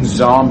to in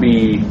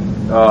zombie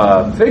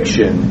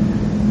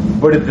fiction,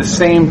 but at the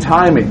same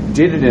time it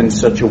did it in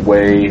such a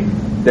way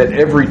that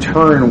every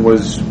turn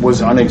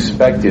was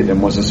unexpected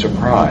and was a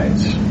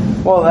surprise.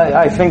 Well,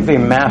 I think they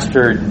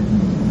mastered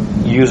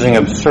using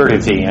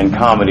absurdity and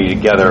comedy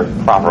together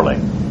properly.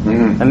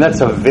 Mm-hmm. And that's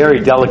a very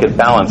delicate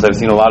balance. I've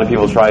seen a lot of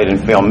people try it and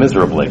fail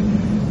miserably.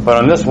 But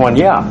on this one,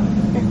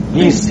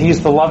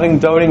 he's the loving,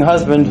 doting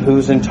husband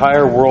whose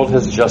entire world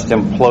has just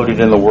imploded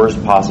in the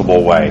worst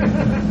possible way.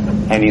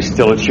 And he's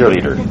still a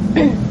cheerleader.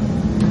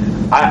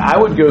 I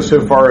would go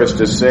so far as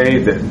to say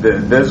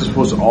that this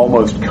was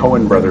almost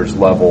Coen Brothers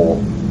level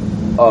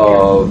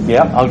of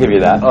I'll give you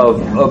that,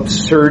 of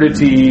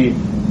absurdity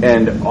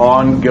and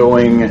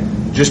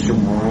ongoing, just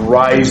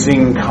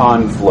rising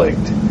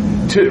conflict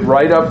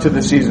right up to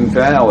the season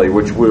finale,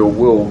 which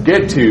we'll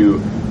get to.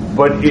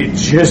 But it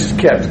just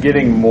kept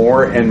getting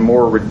more and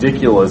more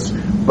ridiculous.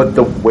 But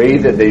the way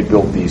that they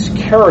built these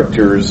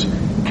characters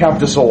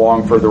kept us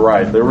along for the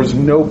ride. There was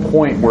no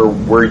point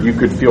where you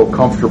could feel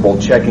comfortable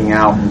checking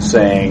out and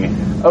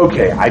saying,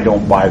 okay, I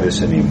don't buy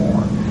this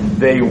anymore.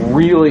 They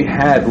really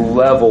had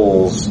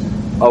levels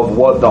of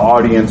what the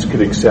audience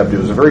could accept. It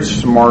was a very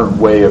smart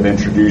way of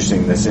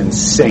introducing this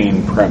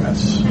insane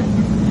premise.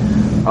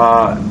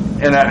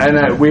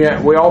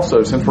 We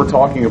also, since we're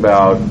talking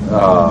about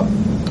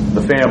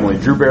the family,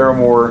 Drew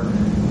Barrymore,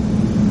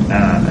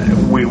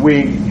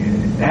 we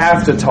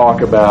have to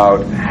talk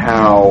about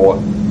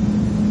how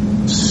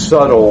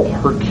subtle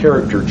her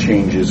character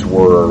changes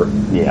were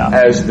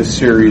as the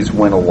series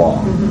went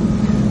along.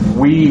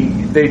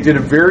 They did a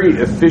very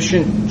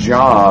efficient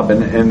job,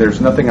 and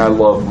there's nothing I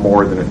love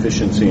more than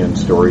efficiency in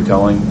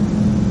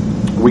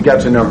storytelling. We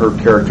got to know her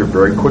character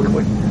very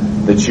quickly.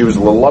 That she was a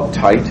little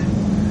uptight,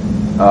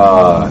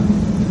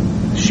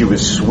 she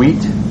was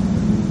sweet,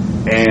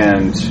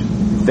 and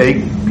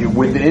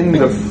within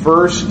the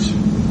first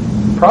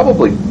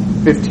probably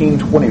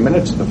 15-20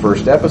 minutes of the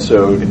first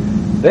episode,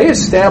 they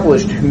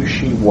established who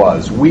she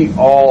was. We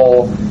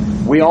all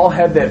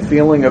had that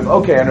feeling of,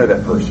 okay, I know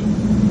that person.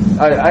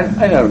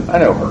 I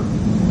know her.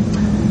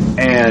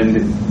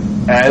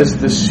 And as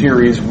the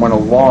series went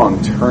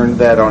along, turned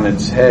that on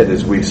its head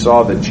as we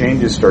saw the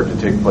changes start to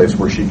take place,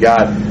 where she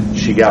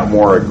got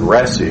more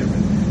aggressive.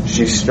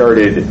 She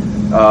started,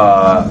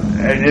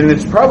 and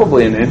it's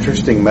probably an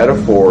interesting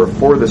metaphor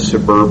for the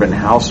suburban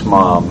house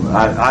mom.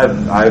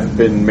 I've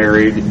been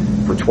married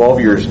for 12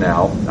 years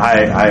now.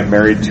 I'm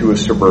married to a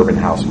suburban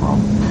house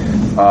mom.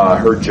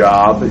 Her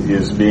job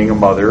is being a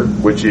mother,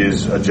 which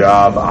is a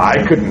job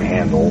I couldn't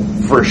handle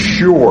for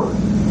sure.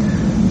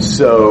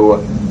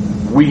 So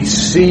we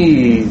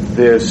see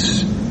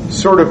this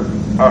sort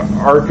of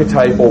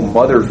archetypal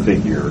mother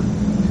figure,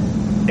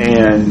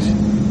 and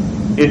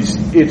it's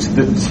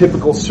the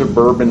typical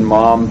suburban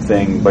mom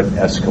thing, but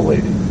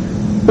escalated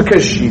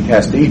because she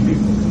has to eat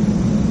people.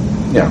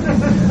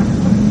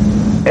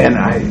 And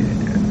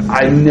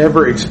I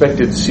never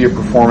expected to see a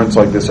performance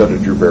like this out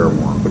of Drew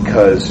Barrymore,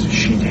 because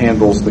she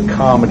handles the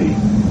comedy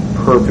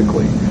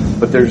perfectly.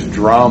 But there's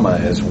drama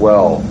as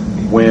well.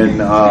 When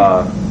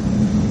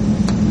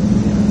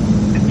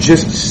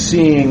just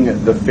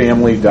seeing the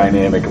family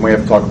dynamic, and we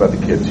have to talk about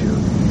the kids here,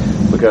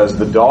 because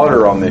the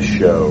daughter on this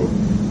show,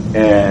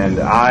 and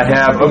I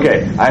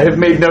have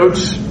made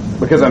notes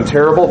because I'm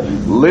terrible.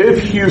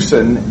 Liv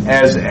Hewson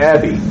as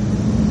Abby.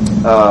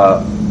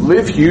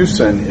 Liv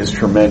Hewson is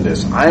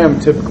tremendous. I am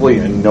typically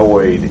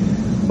annoyed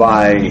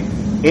by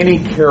any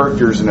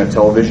characters in a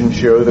television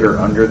show that are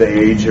under the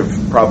age of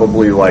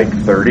probably like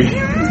 30.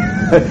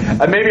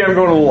 Maybe I'm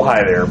going a little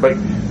high there, but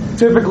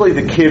typically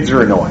the kids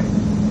are annoying.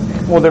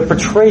 Well, they're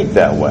portrayed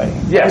that way.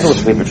 Yes. They're supposed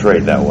to be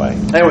portrayed that way.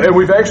 And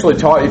we've actually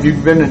talked, if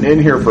you've been in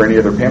here for any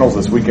other panels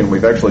this weekend,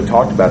 we've actually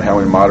talked about how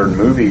in modern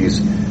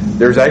movies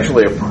there's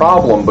actually a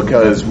problem,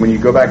 because when you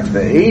go back to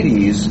the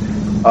 80s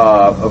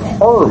of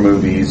horror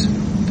movies,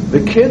 the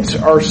kids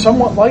are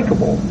somewhat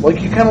likable.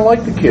 Like, you kind of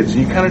like the kids.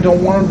 You kind of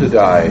don't want them to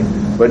die.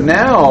 But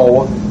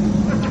now,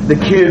 the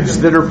kids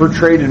that are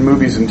portrayed in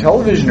movies and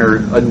television are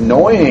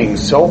annoying,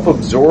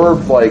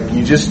 self-absorbed, like,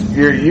 you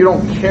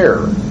don't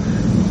care.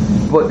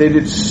 But they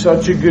did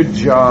such a good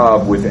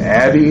job with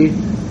Abby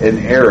and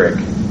Eric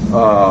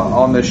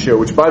on this show,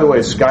 which, by the way,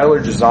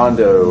 Skylar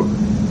Gisondo,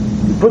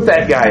 put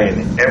that guy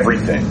in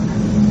everything.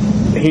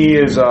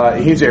 He's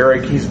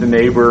Eric. He's the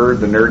neighbor,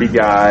 the nerdy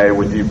guy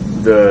with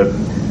the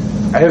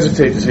I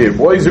hesitate to say it.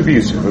 Well, he's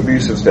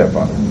abusive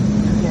stepfather.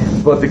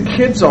 Yeah. But the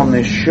kids on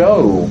this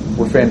show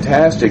were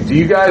fantastic. Do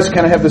you guys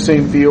kind of have the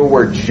same feel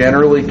where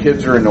generally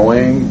kids are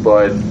annoying,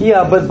 but...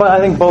 Yeah, but I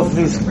think both of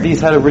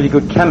these had a really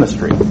good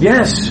chemistry.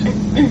 Yes.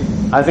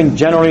 I think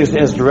generally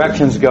as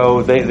directions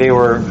go, they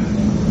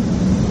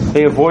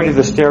avoided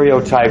the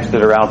stereotypes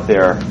that are out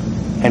there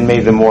and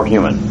made them more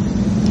human.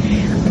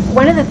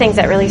 One of the things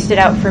that really stood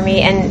out for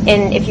me,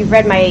 and if you've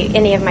read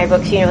any of my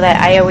books, you know that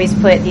I always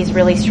put these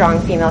really strong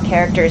female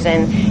characters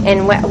in.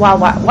 And while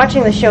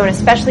watching the show, and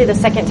especially the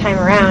second time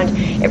around,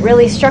 it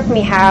really struck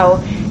me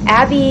how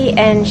Abby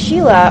and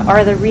Sheila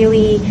are the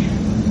really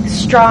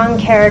strong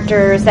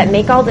characters that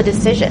make all the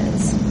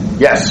decisions.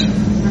 Yes.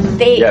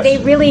 They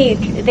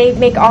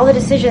make all the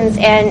decisions,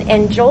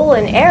 and Joel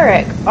and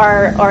Eric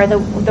are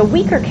the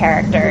weaker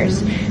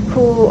characters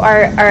who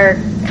are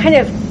kind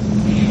of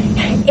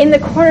in the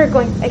corner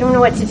going, I don't know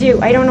what to do.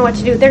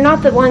 They're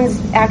not the ones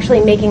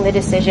actually making the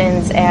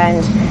decisions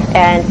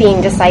and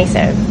being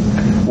decisive.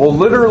 Well,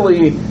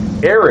 literally,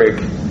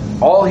 Eric,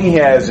 all he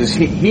has is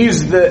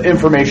he's the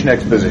information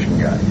exposition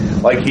guy.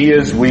 Like, he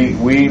is, we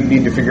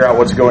need to figure out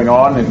what's going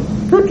on, and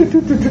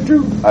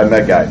I'm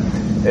that guy.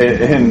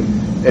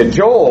 And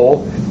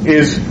Joel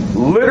is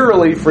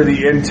literally for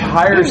the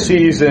entire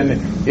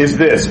season is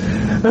this.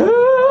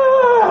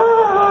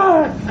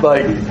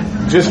 Like,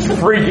 just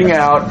freaking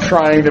out,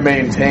 trying to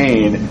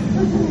maintain,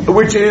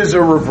 which is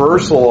a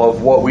reversal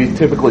of what we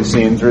typically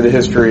see through the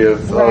history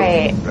of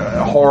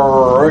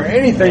horror or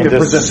anything that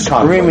presents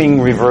conflict.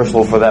 Screaming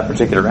reversal for that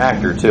particular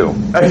actor, too.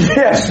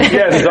 Yes,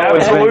 He's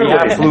always been the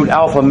absolute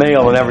alpha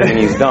male in everything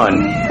he's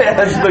done.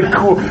 Yes,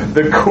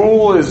 the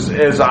cool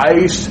as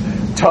ice,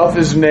 tough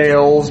as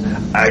nails,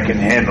 I can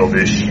handle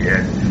this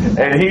shit.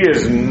 And he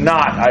is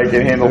not I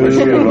can handle this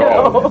shit at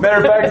all. Matter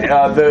of fact,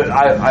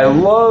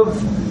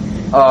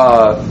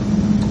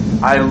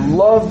 I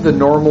love the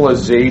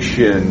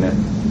normalization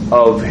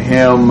of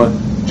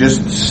him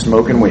just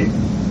smoking weed.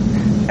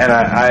 And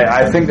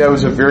I think that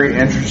was a very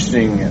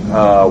interesting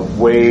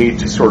way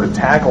to sort of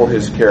tackle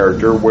his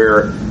character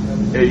where,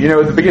 you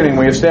know, at the beginning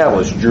we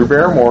established Drew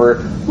Barrymore,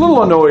 a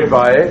little annoyed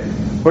by it,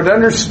 but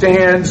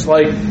understands,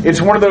 like,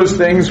 it's one of those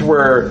things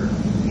where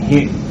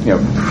he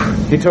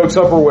tokes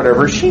up or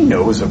whatever, she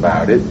knows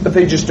about it, but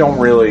they just don't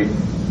really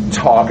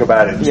talk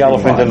about it. The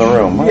elephant in the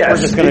room. Well, yes,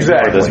 we're just going to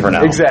ignore this for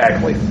now.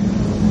 Exactly.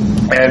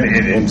 And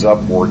it ends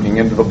up working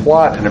into the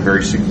plot in a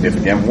very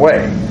significant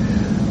way.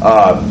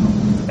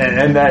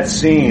 And that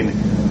scene,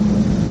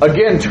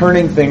 again,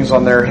 turning things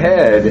on their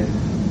head,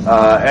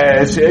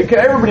 as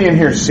everybody in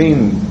here has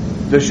seen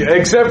the show,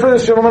 except for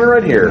this gentleman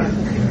right here.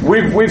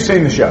 We've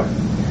seen the show.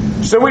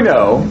 So we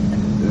know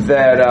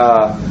that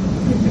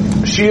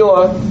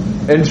Sheila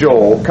and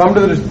Joel come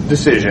to the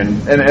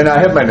decision, and I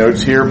have my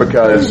notes here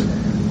because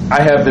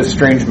I have this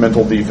strange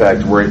mental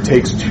defect where it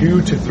takes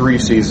 2 to 3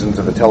 seasons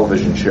of a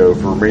television show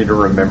for me to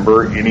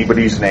remember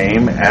anybody's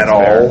name at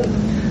all.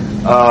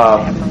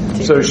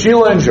 So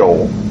Sheila and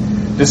Joel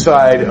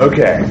decide,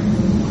 okay,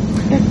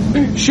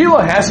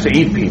 Sheila has to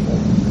eat people.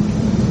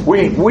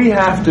 We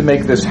have to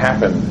make this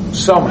happen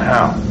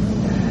somehow.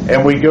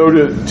 And we go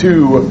to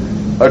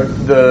I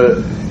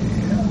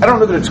don't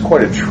know that it's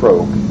quite a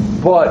trope,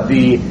 but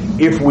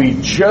if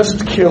we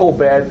just kill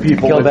bad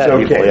people, it's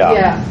okay. People,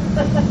 yeah.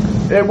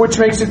 Which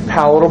makes it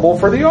palatable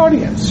for the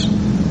audience.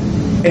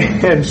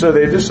 And so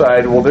they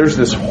decide, well, there's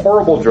this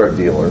horrible drug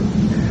dealer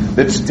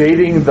that's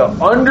dating the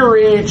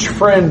underage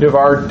friend of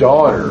our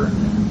daughter.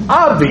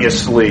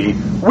 Obviously,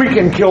 we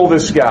can kill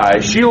this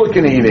guy, Sheila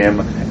can eat him,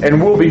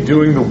 and we'll be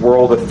doing the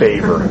world a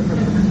favor.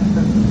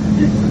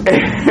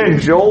 And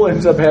Joel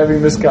ends up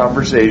having this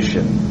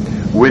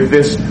conversation with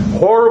this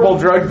horrible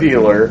drug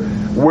dealer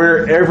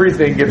where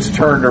everything gets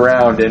turned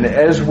around. And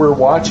as we're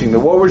watching,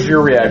 what was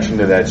your reaction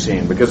to that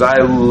scene? Because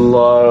I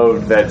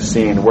loved that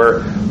scene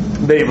where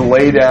they've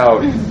laid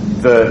out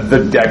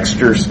the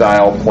Dexter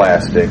style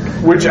plastic,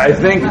 which I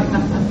think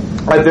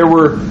there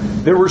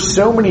were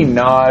so many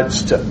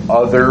nods to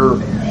other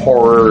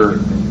horror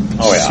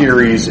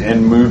series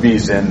and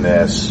movies in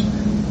this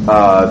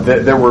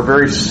that were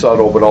very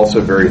subtle but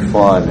also very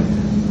fun.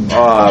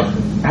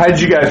 How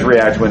did you guys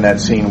react when that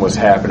scene was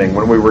happening,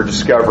 when we were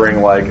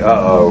discovering, like,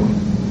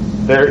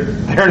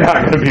 they're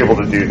not going to be able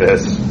to do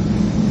this?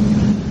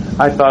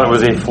 I thought it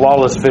was a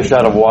flawless fish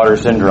out of water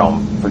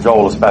syndrome for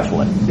Joel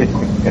especially.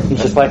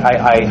 He's just like,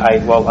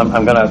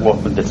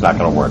 it's not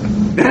going to work.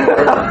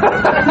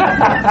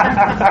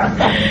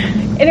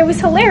 And it was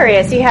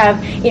hilarious. You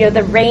have,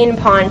 the rain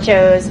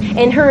ponchos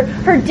and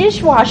her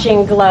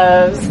dishwashing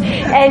gloves,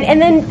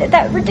 and then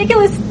that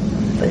ridiculous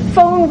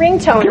phone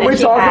ringtone. Can we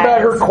talk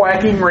about her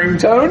quacking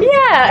ringtone?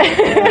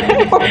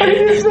 Yeah. What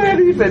is that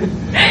even?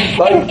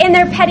 In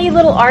their petty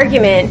little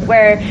argument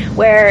where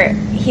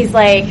he's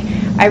like,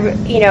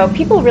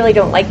 people really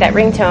don't like that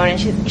ringtone, and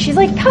she's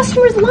like,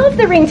 customers love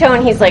the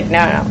ringtone. He's like,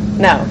 no,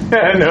 no,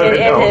 they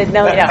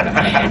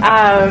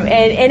don't.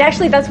 And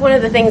actually, that's one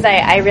of the things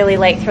I really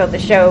like throughout the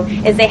show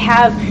is they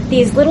have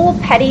these little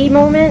petty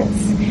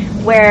moments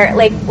where,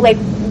 like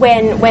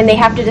when they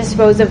have to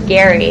dispose of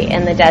Gary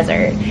in the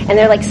desert, and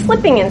they're like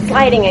slipping and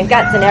sliding and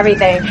guts and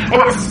everything, and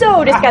it's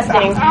so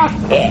disgusting.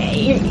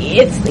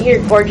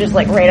 You're gorgeous,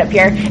 like right up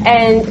here,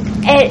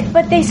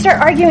 but they start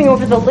arguing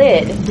over the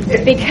lid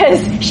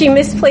because she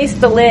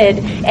misplaced the lid,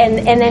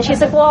 and then she's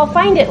like, well, I'll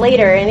find it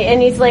later,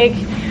 and he's like,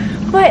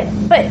 but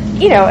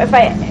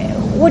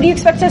what do you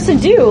expect us to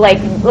do? Like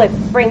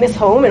bring this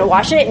home and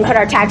wash it and put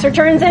our tax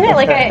returns in it?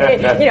 Like,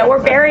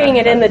 we're burying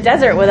it in the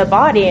desert with a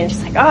body, and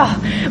she's like, oh.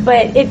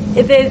 But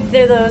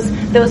they're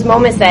those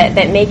moments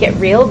that make it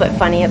real but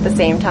funny at the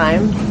same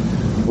time.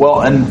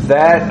 Well, and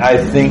that I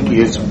think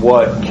is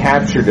what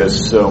captured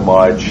us so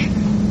much.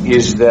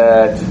 Is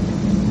that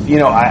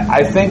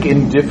I think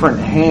in different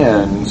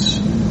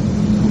hands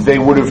they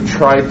would have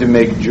tried to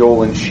make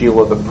Joel and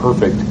Sheila the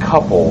perfect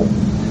couple.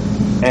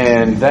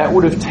 And that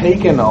would have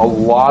taken a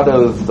lot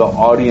of the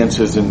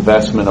audience's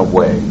investment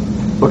away,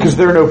 because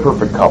there are no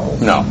perfect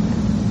couples. No.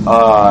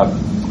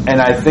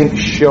 And I think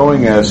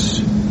showing us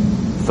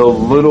the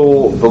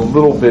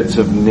little bits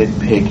of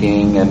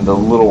nitpicking and the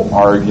little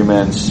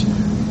arguments,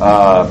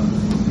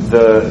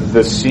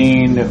 the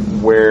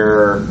scene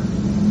where,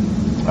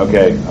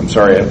 okay, I'm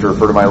sorry, I have to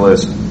refer to my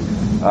list.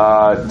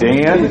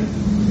 Dan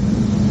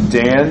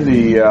Dan,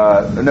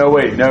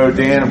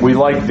 Dan, we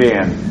like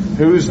Dan.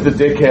 Who's the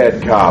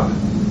dickhead cop?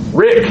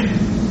 Rick!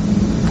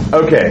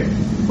 Okay,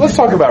 let's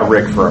talk about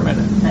Rick for a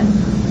minute.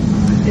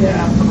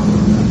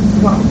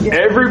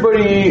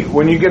 Everybody,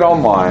 when you get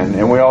online,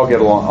 and we all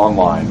get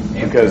online,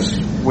 because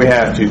we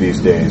have to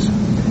these days,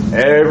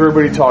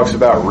 everybody talks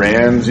about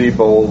Ramsay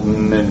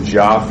Bolton and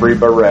Joffrey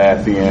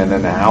Baratheon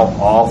and how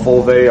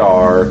awful they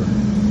are.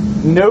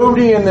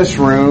 Nobody in this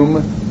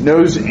room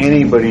knows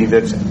anybody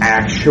that's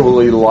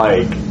actually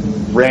like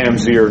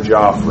Ramsay or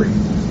Joffrey.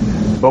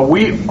 But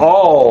we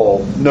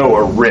all know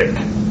a Rick.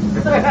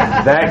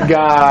 That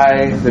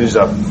guy that is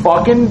a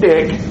fucking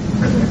dick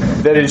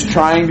that is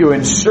trying to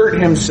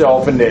insert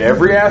himself into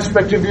every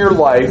aspect of your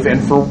life,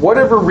 and for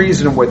whatever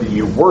reason, whether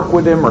you work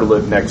with him or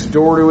live next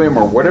door to him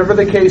or whatever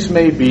the case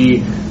may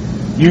be,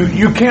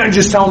 you can't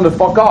just tell him to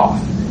fuck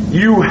off.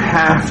 You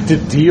have to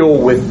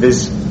deal with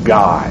this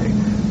guy.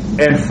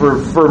 And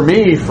for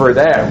me, for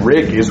that,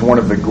 Rick is one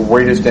of the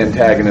greatest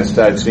antagonists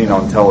I've seen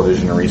on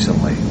television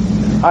recently.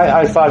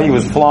 I thought he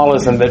was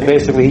flawless, and that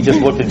basically he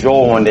just looked at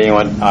Joel one day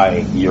and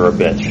went, you're a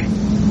bitch.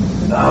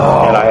 And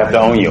I have to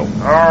own you.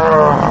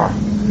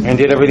 And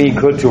did everything he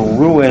could to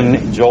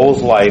ruin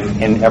Joel's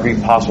life in every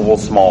possible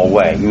small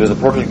way. He was a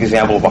perfect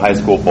example of a high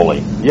school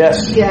bully.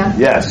 Yes. Yeah.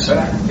 Yes.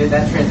 But did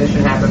that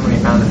transition happen when he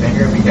found the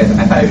finger? Because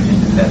I thought he was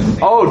just obsessed with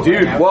it. Oh,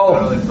 dude, I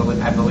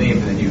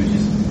believe that he was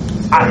just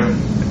sort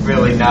of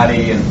really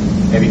nutty, and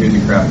maybe he was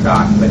a corrupt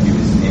cock, but he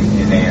was in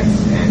his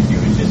aunt's, and he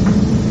was just...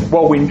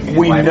 Well, we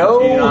know...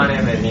 cheated on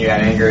him, and he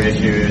had anger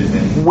issues,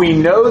 and... We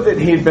know that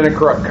he'd been a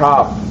corrupt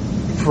cop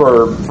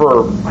for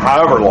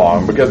however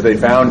long, because they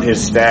found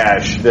his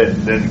stash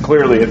that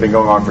clearly had been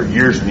going on for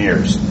years and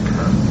years.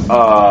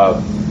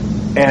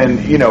 And,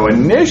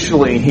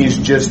 initially he's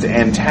just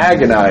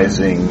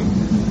antagonizing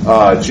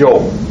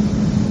Joel.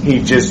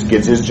 He just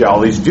gets his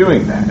jollies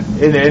doing that.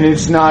 And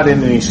it's not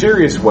in any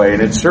serious way,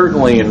 and it's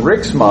certainly in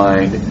Rick's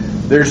mind,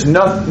 there's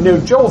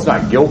nothing, Joel's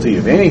not guilty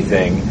of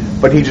anything,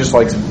 but he just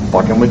likes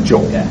fucking with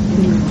Joel. Yeah.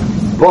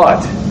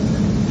 But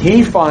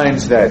he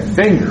finds that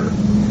finger,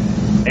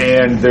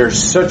 and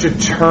there's such a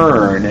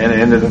turn,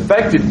 and it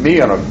affected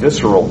me on a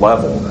visceral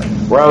level,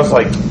 where I was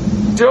like,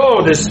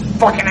 dude, this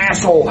fucking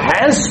asshole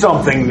has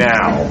something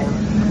now.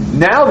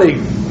 Now they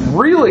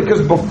really,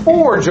 because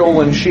before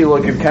Joel and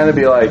Sheila could kind of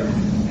be like,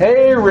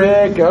 hey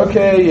Rick,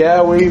 okay,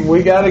 yeah,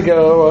 we gotta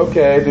go,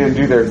 okay, to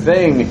do their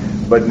thing,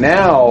 but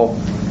now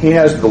he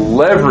has the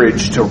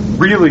leverage to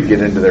really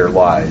get into their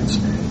lives.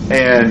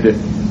 And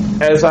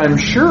as I'm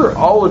sure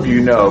all of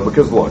you know,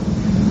 because look,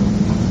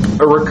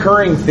 a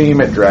recurring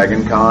theme at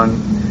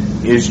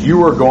DragonCon is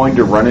you are going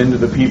to run into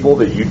the people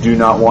that you do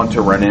not want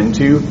to run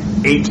into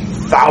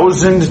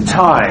 8,000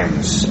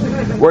 times.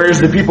 Whereas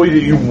the people that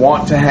you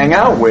want to hang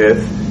out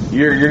with,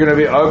 you're going to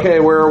be, okay,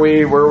 where are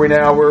we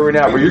now?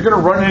 But you're going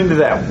to run into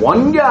that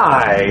one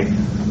guy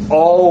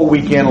all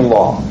weekend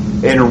long.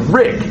 And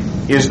Rick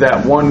is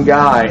that one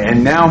guy,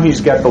 and now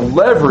he's got the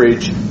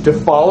leverage to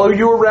follow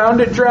you around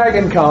at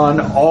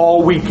DragonCon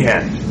all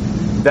weekend.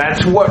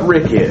 That's what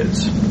Rick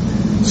is.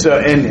 So,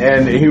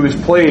 and he was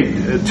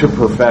played to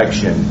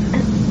perfection.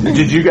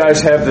 Did you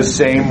guys have the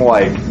same,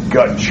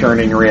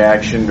 gut-churning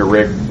reaction to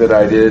Rick that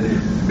I did?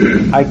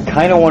 I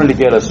kind of wanted to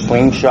get a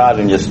slingshot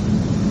and just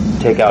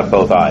take out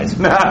both eyes.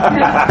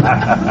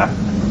 I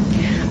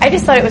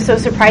just thought it was so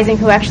surprising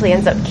who actually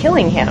ends up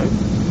killing him.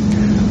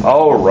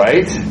 Oh,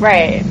 right?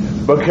 Right.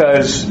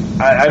 Because,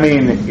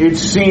 it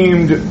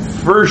seemed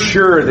for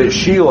sure that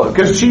Sheila,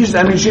 because she's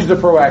the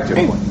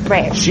proactive one.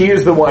 Right. She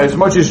is the one, as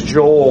much as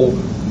Joel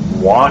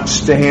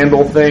wants to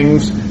handle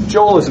things,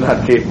 Joel is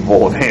not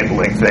capable of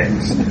handling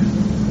things.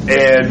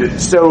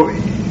 And so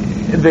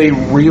they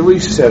really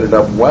set it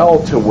up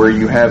well to where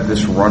you have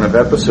this run of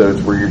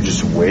episodes where you're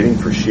just waiting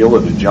for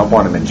Sheila to jump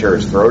on him and tear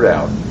his throat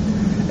out.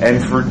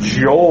 And for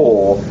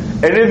Joel,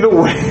 and in the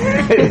way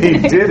he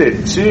did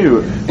it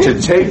too, to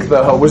take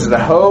the hoe, was it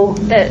a hoe?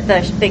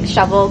 The big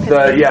shovel?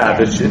 Very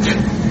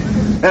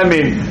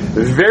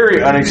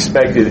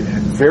unexpected,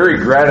 very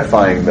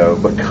gratifying though,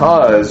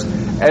 because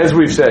as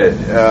we've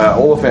said,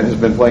 Oliphant has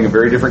been playing a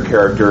very different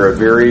character, a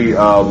very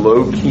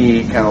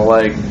low-key, kind of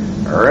like,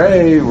 all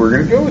right, we're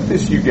going to go with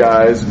this, you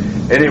guys.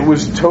 And it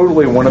was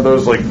totally one of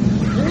those,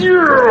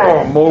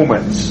 yeah!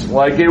 Moments.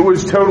 It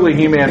was totally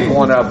He-Man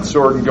pulling out the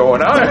sword and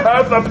going, I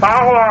have the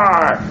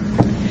power!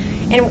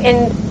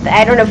 And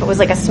I don't know if it was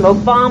a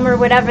smoke bomb or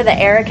whatever that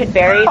Eric had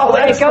buried. Oh,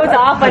 it goes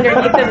off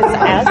underneath of his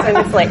ass, and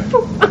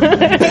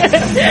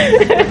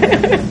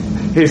it's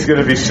He's going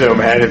to be so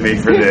mad at me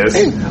for this.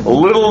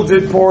 Little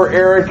did poor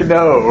Eric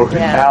know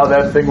how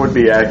that thing would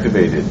be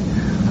activated.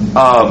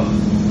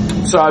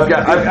 So I've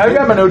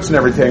got my notes and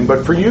everything,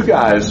 but for you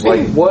guys,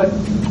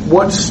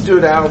 what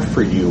stood out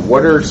for you?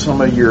 What are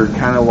some of your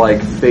kind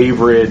of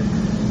favorite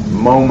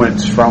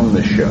moments from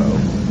the show?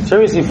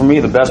 Seriously, for me,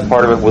 the best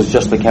part of it was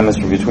just the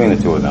chemistry between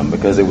the two of them,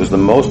 because it was the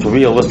most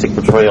realistic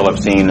portrayal I've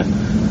seen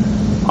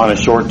on a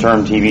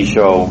short-term TV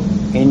show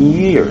in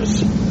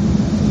years.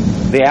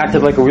 They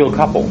acted like a real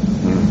couple.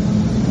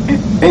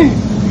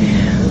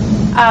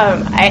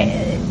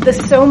 the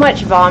so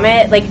much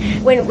vomit, like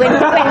when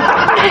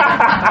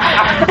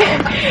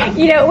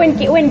you know,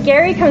 when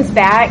Gary comes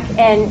back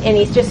and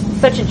he's just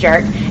such a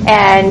jerk,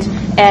 and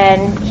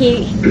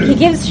he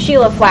gives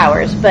Sheila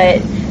flowers,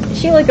 but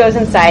Sheila goes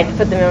inside to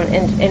put them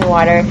in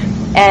water,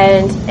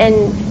 and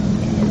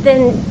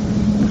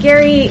then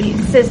Gary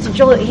says to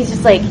Joel, he's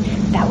just like,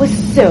 that was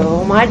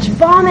so much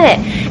vomit,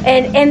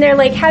 and they're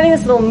like having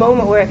this little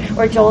moment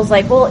where Joel's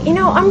like, well, you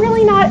know, I'm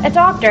really not a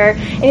doctor,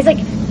 and he's like,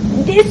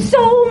 it's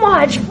so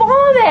much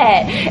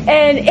vomit,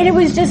 and it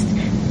was just,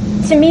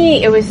 to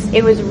me, it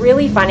was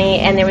really funny,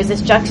 and there was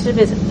this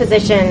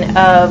juxtaposition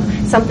of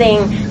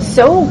something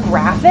so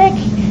graphic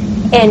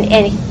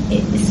and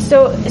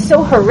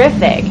so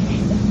horrific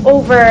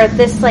over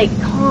this like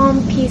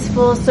calm,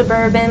 peaceful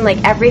suburban,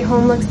 like every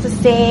home looks the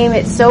same,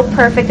 it's so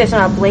perfect, there's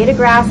not a blade of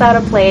grass out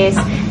of place,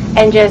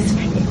 and just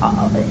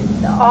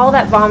all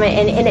that vomit,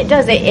 and it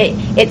does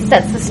it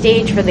sets the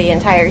stage for the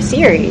entire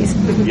series.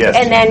 Yes.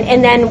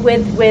 And then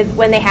with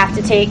when they have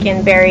to take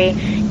and bury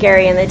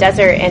Gary in the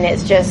desert, and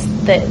it's just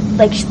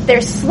like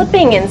they're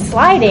slipping and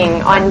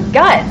sliding on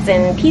guts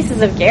and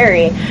pieces of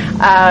Gary.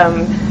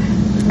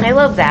 I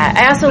love that.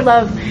 I also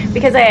love,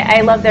 because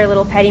I love their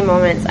little petty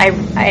moments.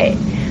 I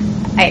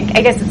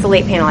guess it's a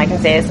late panel, I can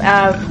say this.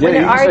 When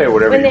you can say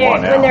whatever you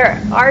want now. When they're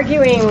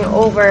arguing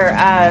over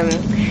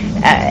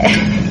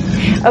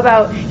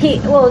about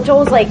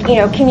Joel's like, you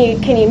know, can you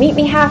meet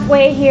me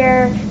halfway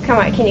here? Come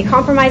on, can you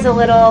compromise a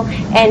little?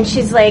 And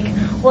she's like,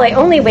 well, I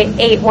only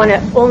ate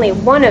only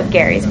one of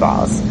Gary's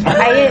balls. She's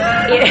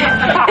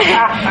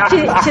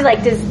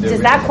like,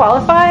 does that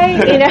qualify?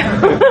 You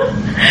know,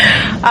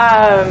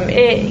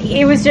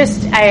 it was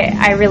just,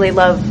 I really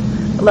love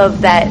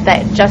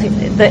that just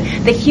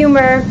the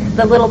humor,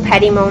 the little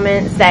petty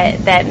moments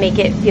that make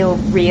it feel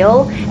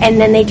real, and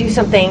then they do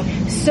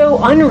something so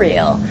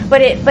unreal,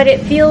 but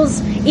it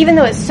feels, even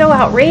though it's so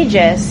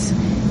outrageous,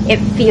 it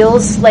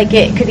feels like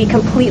it could be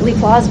completely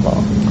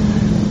plausible.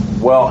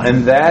 Well,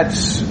 and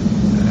that's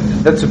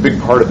a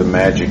big part of the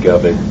magic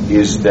of it,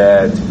 is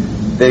that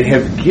they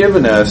have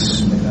given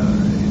us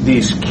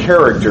these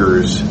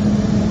characters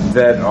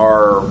that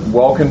are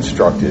well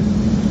constructed,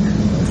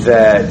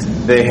 that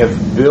they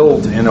have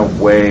built in a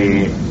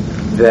way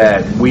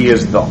that we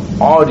as the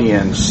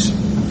audience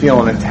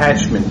feel an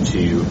attachment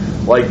to.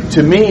 Like,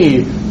 to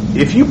me,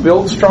 if you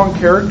build strong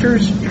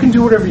characters, you can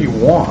do whatever you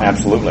want.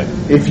 Absolutely.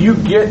 If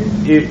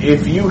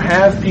you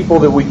have people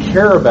that we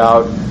care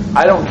about,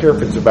 I don't care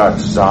if it's about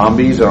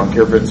zombies, I don't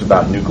care if it's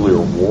about nuclear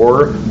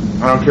war,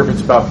 I don't care if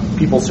it's about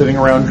people sitting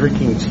around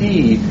drinking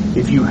tea.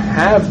 If you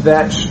have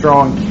that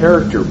strong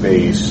character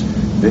base,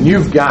 then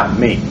you've got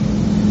me.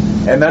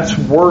 And that's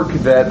work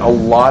that a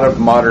lot of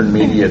modern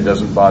media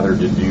doesn't bother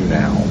to do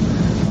now.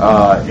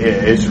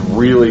 It's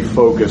really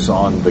focus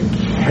on the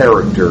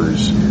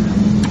characters,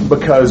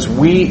 because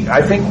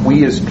I think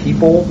we as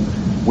people,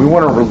 we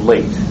want to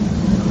relate.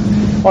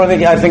 Well,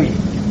 I think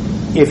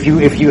if you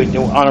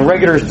on a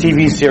regular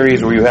TV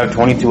series where you have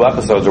 22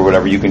 episodes or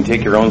whatever, you can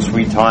take your own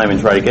sweet time and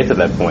try to get to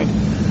that point.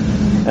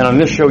 And on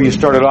this show, you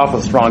started off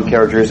with strong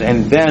characters,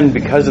 and then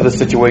because of the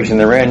situation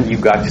they're in, you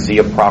got to see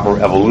a proper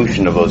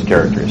evolution of those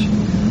characters.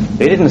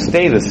 They didn't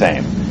stay the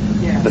same.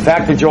 Yeah. The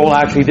fact that Joel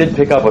actually did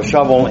pick up a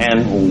shovel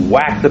and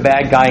whack the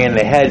bad guy in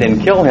the head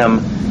and kill him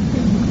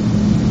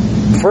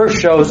first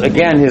shows,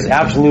 again, his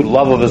absolute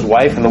love of his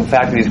wife and the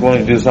fact that he's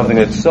willing to do something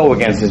that's so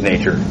against his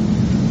nature.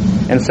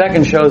 And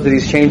second shows that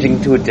he's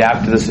changing to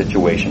adapt to the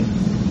situation.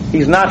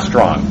 He's not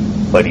strong,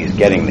 but he's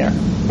getting there.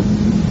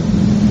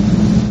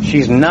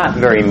 She's not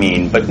very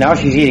mean, but now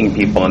she's eating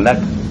people, and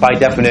that, by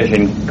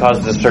definition,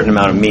 causes a certain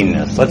amount of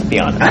meanness. Let's be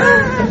honest.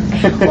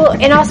 Well,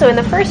 and also in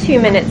the first few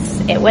minutes,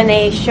 when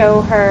they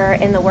show her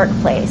in the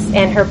workplace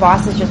and her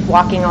boss is just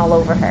walking all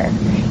over her,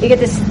 you get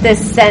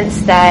this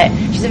sense that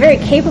she's a very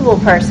capable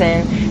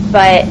person,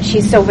 but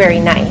she's so very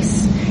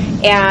nice.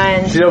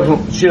 And she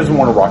doesn't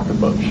want to rock the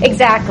boat.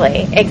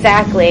 Exactly.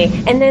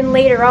 And then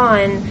later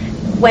on,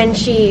 when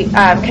she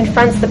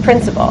confronts the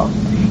principal,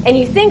 and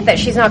you think that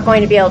she's not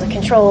going to be able to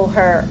control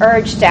her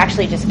urge to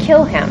actually just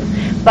kill him,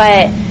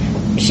 but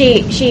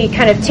she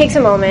kind of takes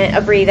a moment,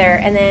 a breather,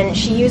 and then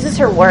she uses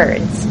her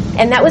words.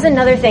 And that was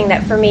another thing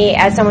that, for me,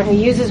 as someone who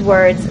uses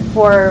words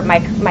for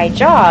my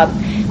job,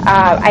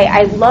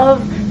 I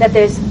love that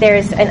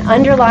there's an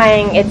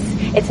underlying,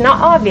 it's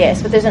not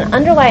obvious, but there's an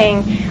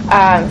underlying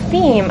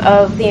theme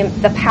of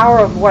the power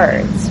of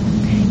words.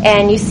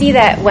 And you see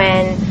that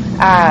when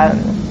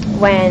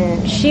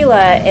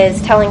Sheila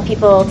is telling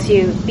people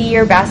to be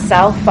your best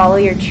self, follow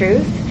your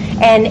truth,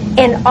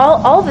 and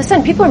all of a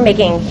sudden people are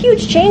making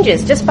huge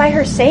changes just by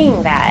her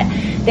saying that.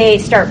 They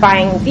start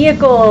buying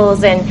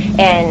vehicles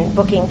and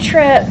booking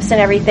trips and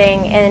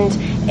everything,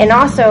 and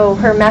also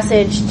her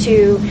message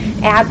to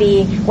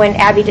Abby when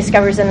Abby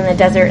discovers them in the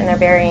desert and they're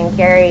burying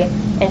Gary,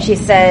 and she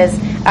says,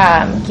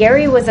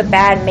 Gary was a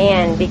bad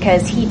man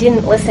because he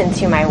didn't listen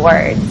to my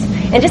words.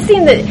 And just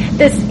seeing that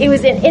it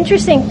was an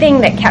interesting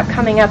thing that kept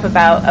coming up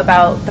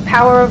about the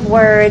power of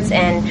words,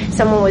 and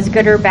someone was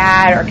good or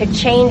bad or could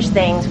change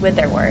things with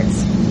their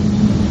words.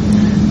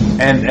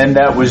 And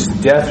that was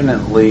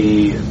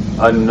definitely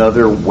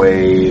another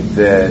way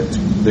that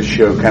the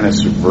show kind of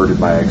subverted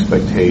my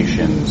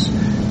expectations,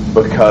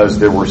 because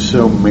there were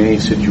so many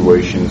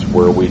situations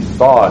where we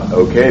thought,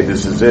 okay,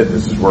 this is it.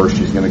 This is where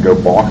she's going to go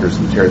bonkers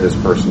and tear this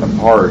person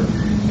apart.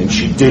 And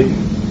she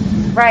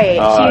didn't. Right.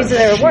 She used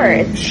their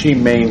words. She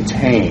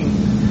maintained.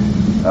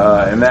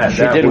 And that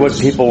she did what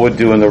people would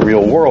do in the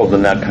real world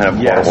in that kind of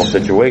horrible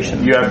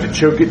situation. You have to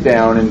choke it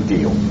down and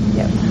deal.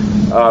 Yep.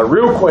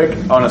 Real quick,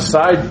 on a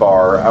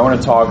sidebar, I want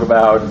to talk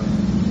about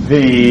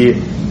the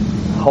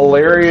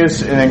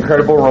hilarious and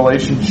incredible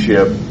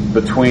relationship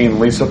between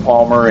Lisa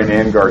Palmer and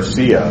Ann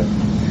Garcia,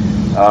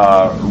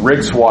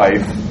 Rick's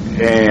wife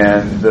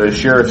and the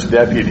sheriff's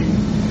deputy,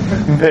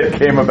 that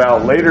came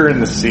about later in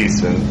the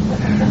season,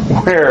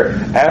 where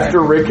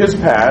after Rick has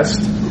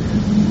passed,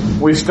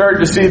 we start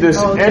to see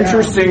this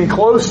interesting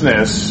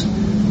closeness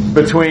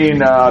between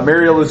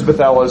Mary Elizabeth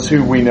Ellis,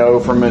 who we know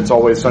from It's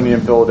Always Sunny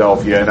in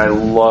Philadelphia, and I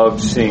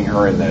loved seeing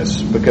her in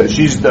this because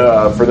she's she's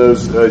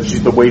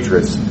the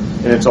waitress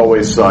in It's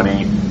Always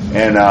Sunny,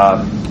 and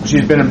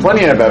she's been in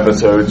plenty of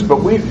episodes,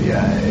 but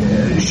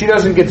she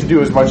doesn't get to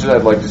do as much as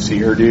I'd like to see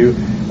her do,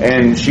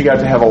 and she got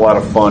to have a lot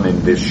of fun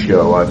in this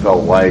show, I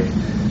felt like.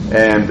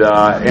 And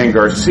Ann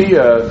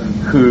Garcia,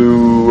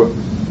 who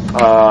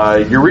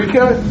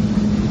Eureka,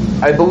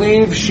 I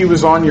believe she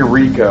was on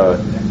Eureka,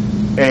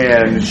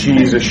 and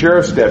she's a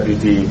sheriff's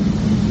deputy.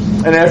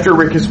 And after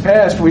Rick has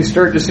passed, we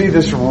start to see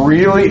this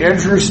really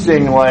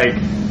interesting,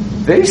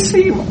 they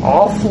seem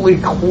awfully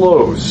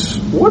close.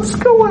 What's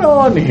going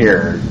on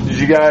here? Did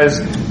you guys,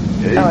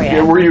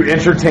 were you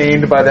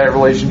entertained by that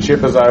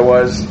relationship as I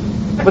was?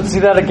 But see,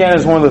 that again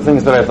is one of the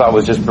things that I thought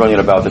was just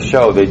brilliant about the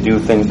show. They do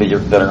things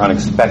that are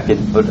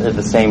unexpected, but at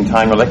the same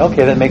time, you're like,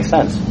 okay, that makes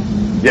sense.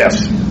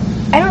 Yes.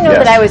 I don't know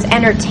that I was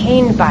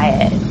entertained by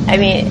it. I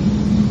mean,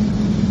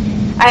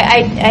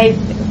 I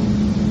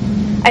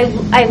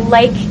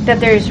like that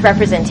there's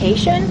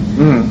representation,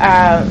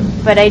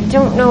 but I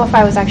don't know if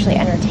I was actually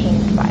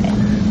entertained by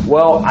it.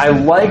 Well, I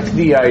liked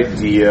the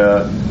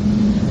idea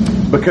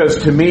because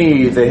to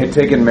me they had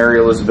taken Mary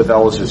Elizabeth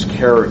Ellis's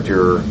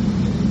character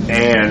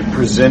and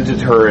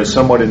presented her as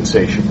somewhat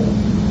insatiable.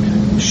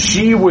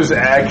 She was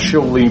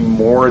actually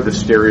more the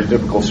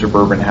stereotypical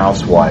suburban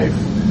housewife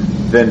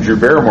than Drew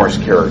Barrymore's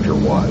character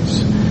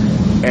was.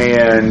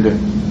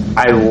 And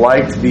I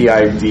liked the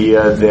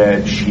idea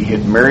that she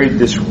had married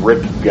this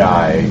Rick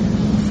guy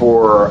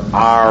for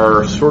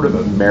our sort of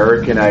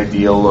American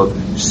ideal of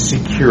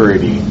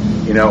security.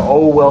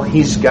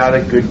 He's got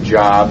a good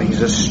job,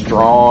 he's a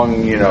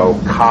strong,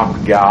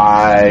 cop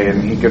guy,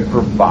 and he can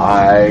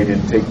provide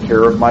and take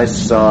care of my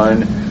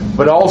son,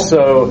 but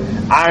also,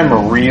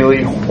 I'm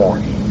really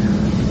horny.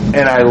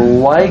 And I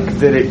like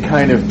that it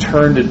kind of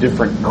turned a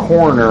different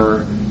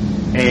corner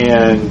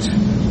and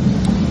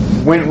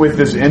went with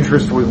this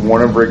interest with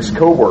one of Rick's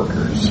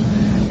coworkers.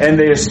 And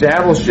they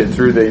established it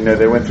through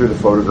they went through the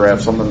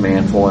photographs on the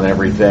mantle and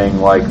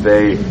everything.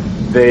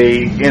 They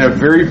in a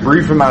very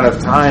brief amount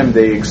of time,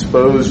 they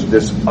exposed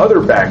this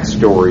other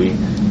backstory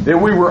that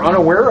we were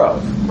unaware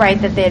of. Right,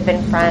 that they had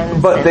been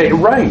friends. But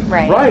right.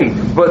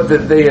 But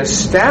that they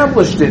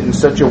established it in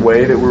such a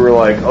way that we were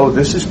like, oh,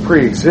 this is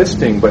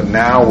pre-existing, but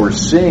now we're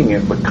seeing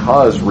it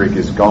because Rick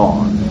is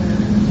gone.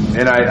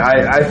 And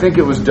I think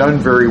it was done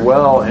very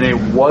well, and it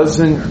was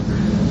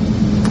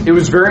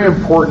very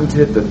important to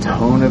hit the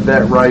tone of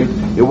that right.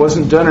 It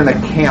wasn't done in a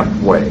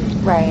camp way.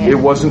 Right. It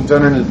wasn't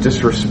done in a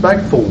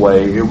disrespectful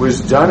way. It was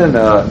done in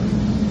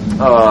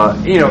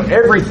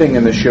everything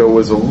in the show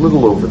was a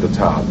little over the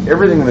top.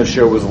 Everything in the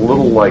show was a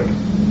little like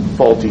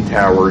Fawlty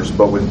Towers,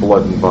 but with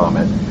blood and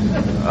vomit.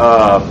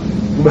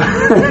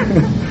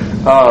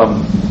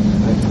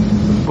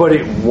 But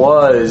it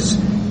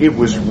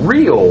was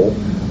real,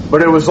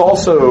 but it was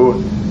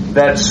also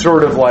that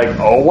sort of like,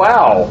 oh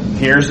wow,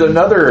 here's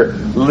another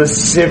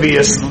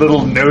lascivious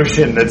little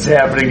notion that's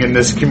happening in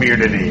this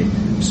community.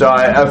 So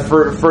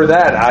for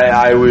that,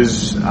 I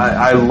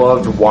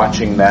loved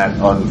watching that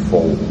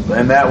unfold,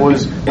 and that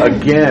was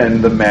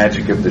again the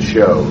magic of the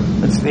show.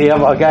 It's the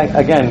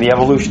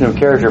evolution of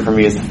character for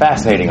me is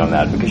fascinating on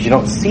that, because you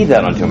don't see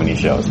that on too many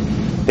shows.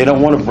 They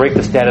don't want to break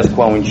the status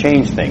quo and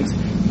change things.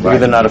 Right.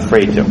 They're not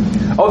afraid to.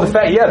 Oh, the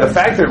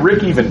fact that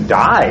Rick even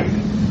died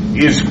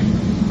is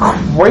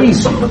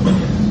crazy.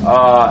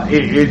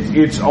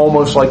 It's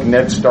almost like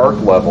Ned Stark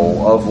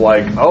level of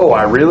like, oh,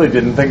 I really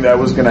didn't think that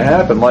was going to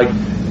happen. Like,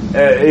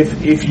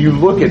 if you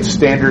look at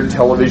standard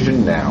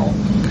television now,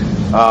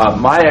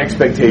 my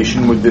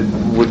expectation would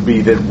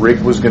be that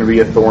Rick was going to be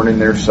a thorn in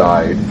their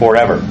side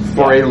forever,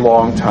 for a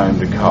long time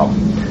to come.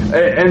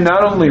 And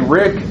not only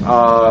Rick.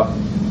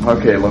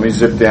 Okay, let me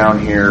zip down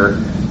here.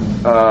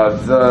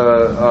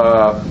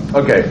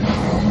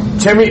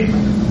 Timmy.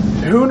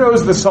 Who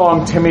knows the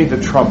song "Timmy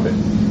the Trumpet"?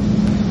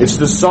 It's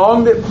the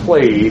song that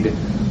played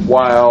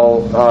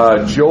while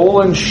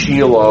Joel and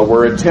Sheila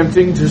were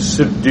attempting to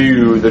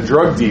subdue the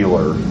drug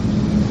dealer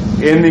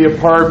in the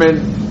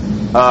apartment.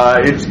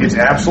 It's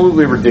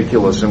absolutely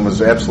ridiculous and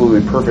was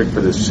absolutely perfect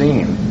for this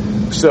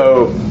scene.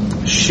 So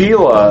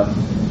Sheila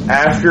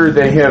after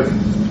they have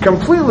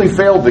completely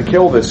failed to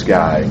kill this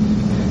guy,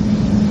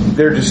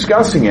 they're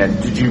discussing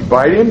it. Did you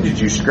bite him? Did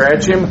you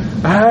scratch him?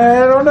 I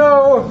don't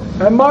know.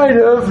 I might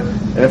have.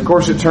 And of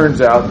course it turns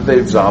out that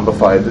they've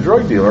zombified the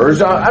drug dealer. Or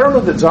I don't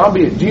know that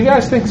zombie... Do you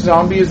guys think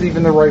zombie is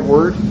even the right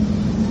word?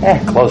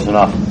 Close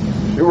enough.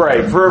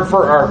 Right,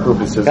 for our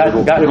purposes.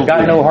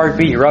 Got no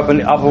heartbeat, you're up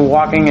and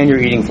walking, and you're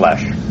eating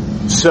flesh.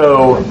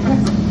 So,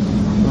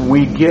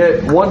 we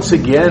get, once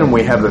again,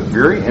 we have a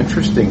very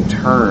interesting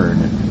turn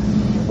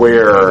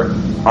where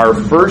our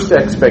first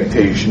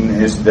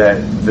expectation is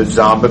that the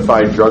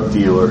zombified drug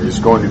dealer is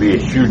going to be a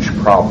huge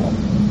problem.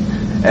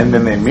 And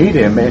then they meet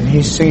him, and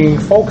he's singing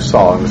folk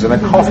songs in a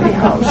coffee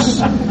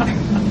house,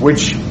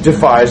 which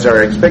defies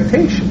our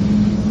expectation.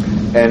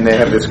 And they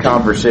have this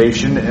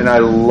conversation, and I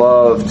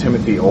love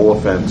Timothy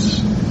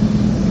Olyphant's.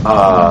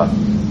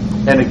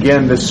 And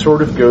again, this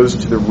sort of goes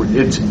to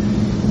it's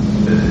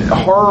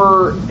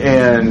horror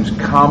and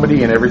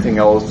comedy and everything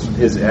else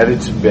is at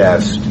its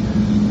best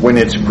when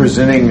it's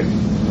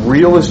presenting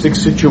realistic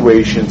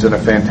situations in a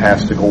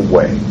fantastical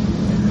way.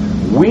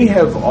 We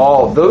have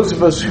all, those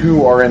of us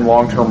who are in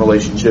long-term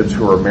relationships,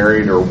 who are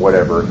married or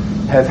whatever,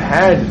 have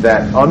had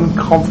that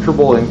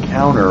uncomfortable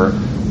encounter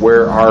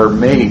where our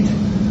mate,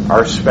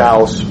 our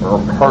spouse or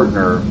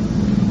partner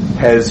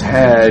has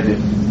had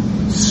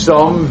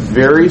some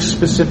very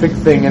specific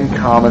thing in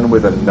common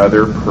with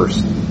another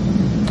person.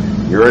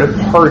 You're at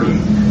a party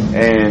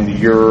and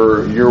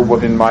you're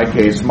in my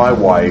case, my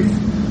wife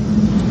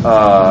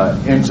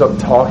ends up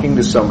talking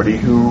to somebody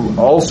who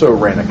also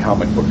ran a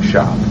comic book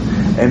shop,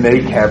 and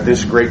they have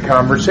this great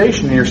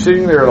conversation, and you're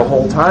sitting there the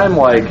whole time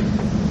like,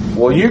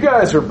 well, you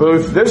guys are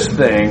both this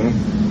thing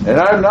and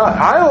I'm not.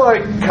 I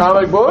like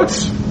comic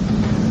books.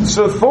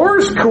 So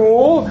Thor's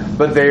cool,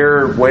 but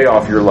they're way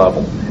off your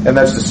level. And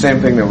that's the same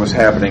thing that was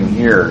happening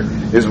here,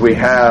 is we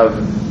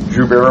have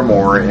Drew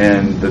Barrymore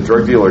and the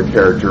drug dealer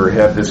character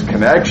have this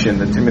connection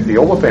that Timothy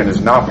Olyphant is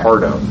not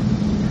part of.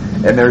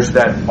 And there's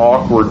that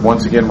awkward,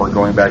 once again, we're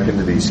going back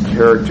into these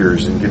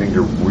characters and getting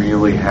to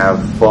really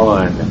have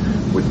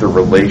fun with the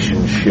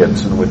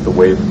relationships and with the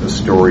way that the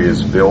story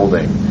is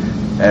building.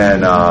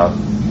 And,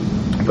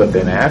 but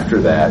then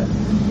after that,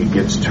 it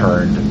gets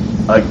turned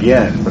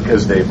again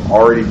because they've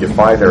already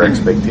defied their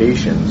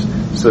expectations,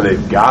 so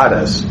they've got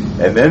us,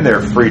 and then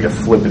they're free to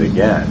flip it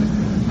again.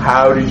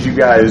 How did you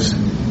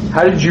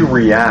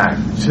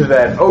react to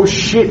that? Oh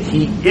shit,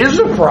 he is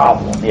a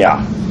problem.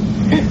 Yeah.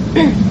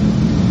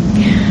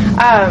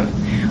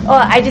 Well,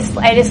 I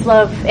just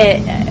love it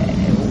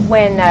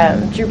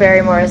when Drew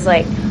Barrymore is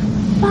like,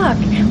 fuck,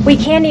 we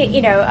can't,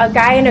 a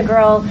guy and a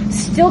girl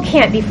still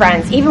can't be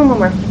friends, even when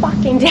we're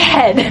fucking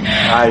dead.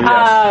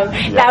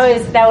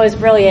 Yes. That was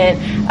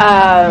brilliant.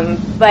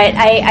 But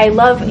I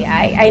love,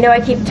 I know I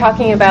keep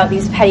talking about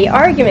these petty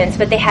arguments,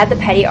 but they had the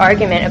petty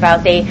argument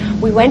about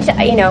we went to,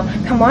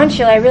 come on,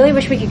 Sheila, I really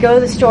wish we could go to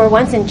the store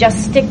once and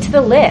just stick to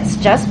the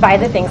list, just buy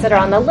the things that are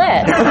on the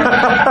list.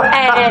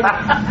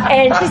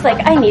 and she's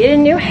like, I needed a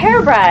new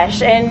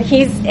hairbrush, and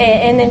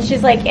then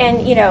she's like,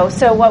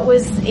 so what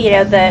was,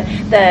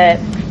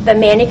 the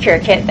manicure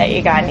kit that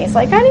you got? And he's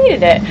like, I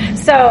needed it.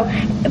 So,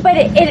 but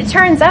it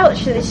turns out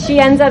she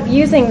ends up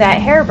using that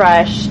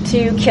hairbrush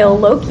to kill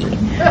Loki.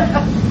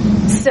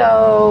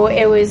 So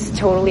it was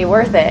totally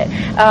worth it.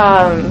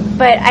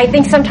 But I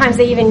think sometimes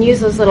they even use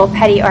those little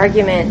petty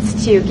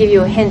arguments to give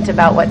you a hint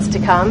about what's to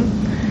come.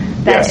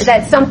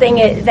 That's something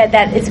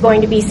that is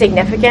going to be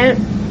significant.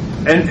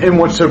 And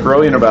what's so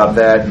brilliant about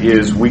that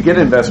is we get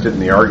invested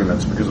in the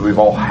arguments because we've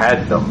all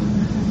had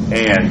them.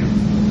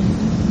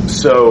 And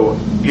so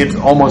it's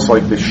almost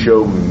like the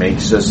show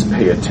makes us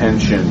pay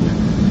attention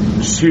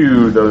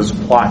to those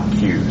plot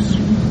cues.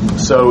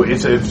 So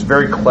it's a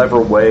very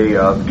clever way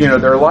of,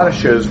 there are a lot of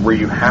shows where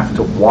you have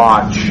to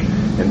watch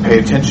and pay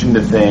attention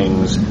to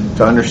things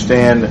to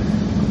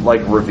understand,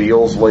 like,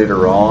 reveals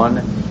later on.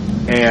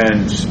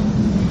 And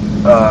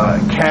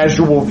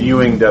casual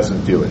viewing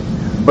doesn't do it.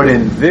 But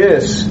in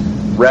this,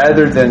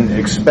 rather than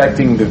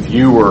expecting the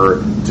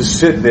viewer to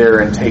sit there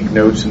and take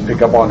notes and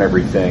pick up on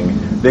everything,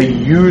 they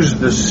use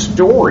the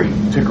story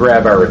to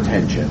grab our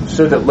attention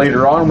so that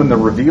later on when the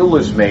reveal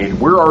is made,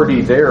 we're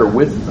already there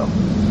with them.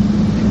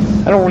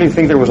 I don't really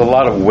think there was a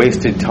lot of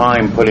wasted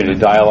time put into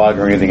dialogue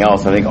or anything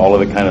else. I think all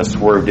of it kind of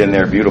swerved in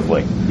there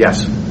beautifully.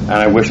 Yes. And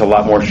I wish a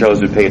lot more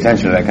shows would pay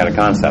attention to that kind of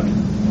concept.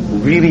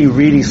 Really,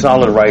 really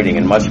solid writing,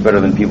 and much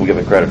better than people give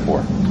it credit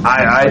for.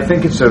 I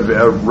think it's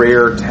a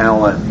rare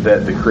talent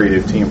that the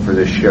creative team for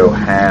this show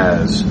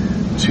has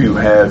to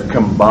have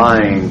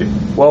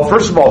combined, well,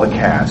 first of all, the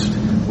cast.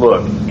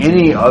 Look,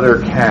 any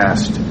other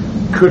cast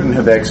couldn't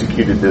have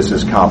executed this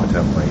as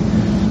competently.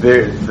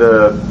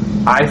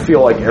 I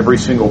feel like every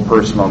single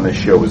person on this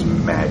show is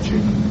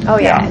magic. Oh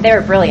yeah.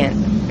 They're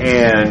brilliant.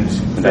 And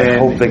I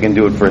hope they can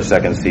do it for a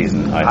second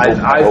season.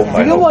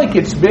 I feel like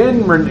it's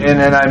been,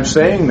 and I'm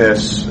saying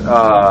this,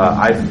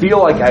 I feel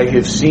like I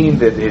have seen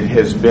that it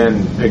has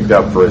been picked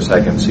up for a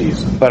second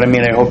season. But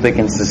I hope they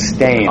can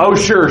sustain. Oh,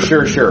 sure.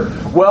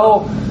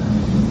 Well,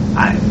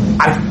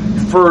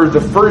 for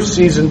the first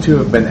season to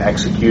have been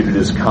executed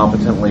as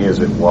competently as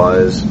it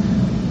was,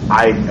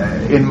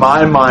 in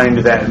my mind,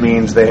 that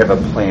means they have a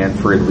plan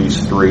for at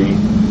least 3.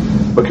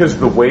 Because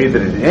the way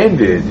that it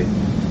ended,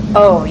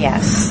 oh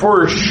yes,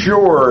 for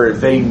sure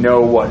they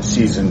know what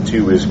season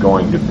 2 is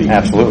going to be.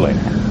 Absolutely.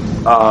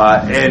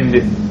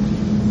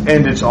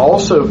 And it's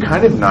also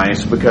kind of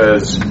nice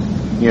because,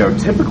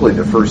 typically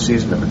the first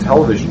season of a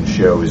television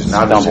show is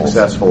not as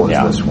successful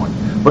as this one.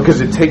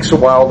 Because it takes a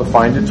while to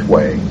find its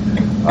way.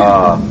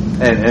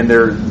 And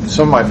they're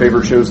some of my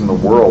favorite shows in the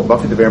world.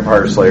 Buffy the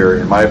Vampire Slayer,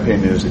 in my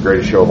opinion, is the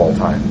greatest show of all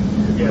time.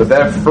 Yes. But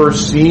that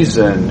first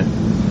season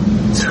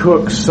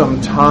took some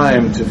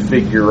time to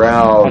figure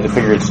out... And to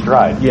figure its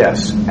stride.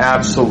 Yes,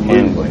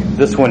 absolutely. And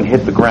this one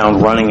hit the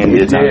ground running and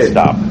did not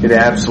stop. It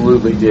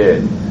absolutely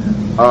did.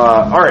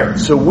 All right,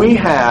 so we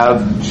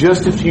have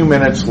just a few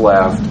minutes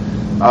left.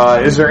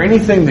 Is there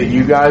anything that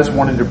you guys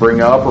wanted to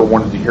bring up or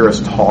wanted to hear us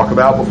talk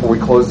about before we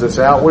close this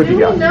out? What have you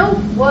got? Do we know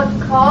what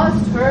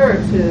caused her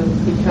to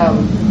become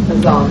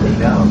a zombie?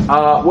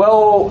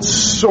 Well,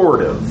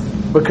 sort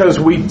of. Because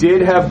we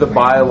did have the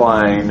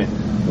byline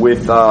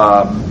with,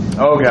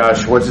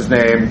 what's his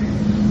name?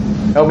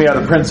 Help me out,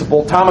 the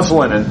principal. Thomas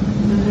Lennon.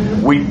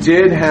 Mm-hmm. We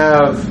did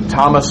have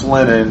Thomas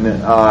Lennon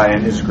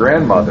and his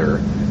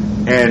grandmother,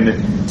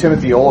 and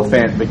Timothy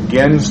Oliphant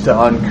begins to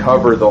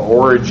uncover the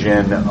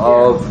origin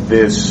of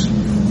this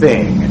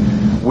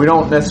thing. We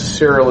don't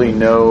necessarily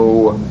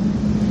know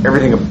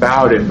everything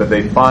about it, but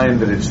they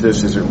find that is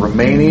it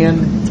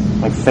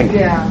Romanian? I think.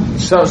 Yeah.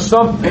 So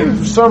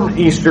some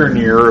Eastern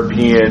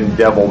European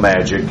devil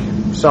magic,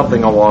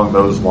 something along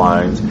those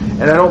lines.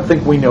 And I don't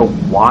think we know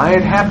why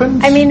it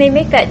happens. I mean, they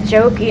make that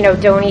joke,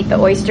 don't eat the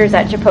oysters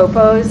at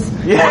Chipopo's.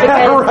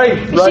 Yeah,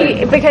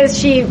 right. Because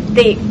she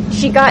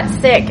got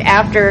sick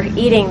after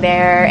eating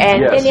there,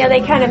 and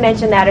they kind of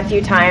mentioned that a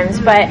few times.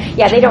 But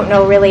yeah, they don't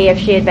know really if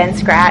she had been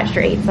scratched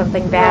or ate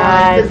something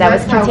bad that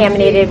was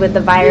contaminated with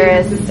the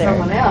virus. Gave it to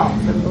someone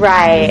else.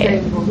 Right.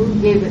 Saying, well, who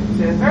gave it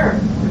to her?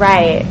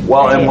 Right.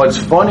 Well, and what's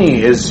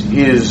funny is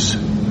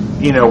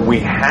we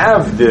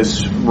have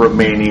this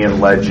Romanian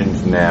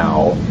legend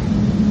now,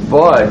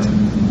 but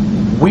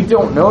we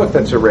don't know if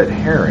that's a red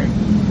herring.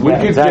 We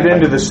could get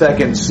into the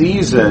second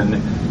season,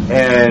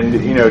 and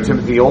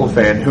Timothy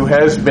Oliphant, who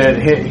has been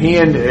he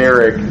and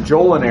Eric,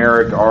 Joel and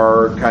Eric,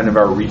 are kind of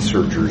our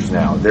researchers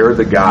now. They're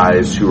the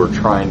guys who are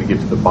trying to get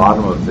to the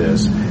bottom of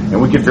this,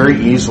 and we could very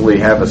easily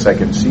have a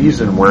second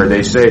season where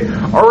they say,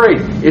 "All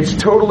right, it's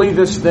totally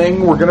this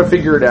thing. We're going to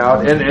figure it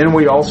out." And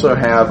we also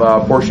have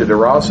Portia de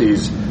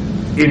Rossi's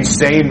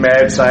insane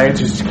mad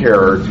scientist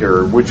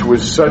character, which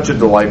was such a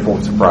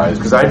delightful surprise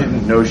because I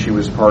didn't know she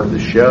was part of the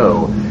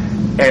show.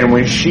 And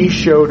when she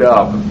showed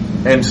up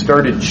and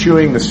started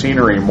chewing the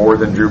scenery more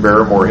than Drew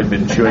Barrymore had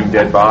been chewing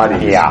dead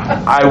bodies,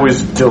 I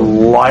was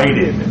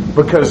delighted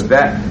because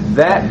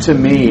that to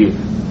me,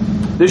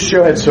 this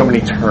show had so many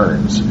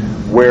turns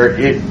where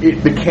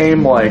it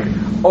became like,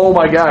 oh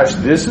my gosh,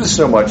 this is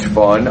so much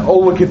fun. Oh,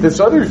 look at this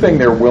other thing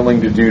they're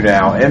willing to do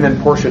now. And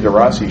then Portia de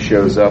Rossi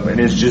shows up and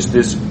is just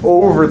this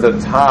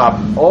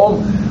over-the-top,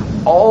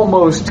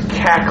 almost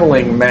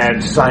cackling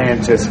mad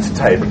scientist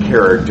type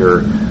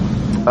character.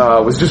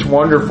 It was just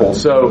wonderful.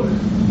 So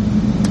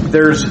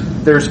there's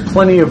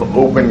plenty of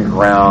open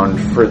ground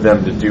for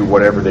them to do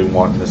whatever they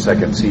want in the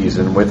second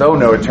season with, oh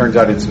no, it turns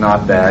out it's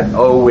not that.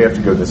 Oh, we have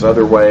to go this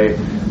other way.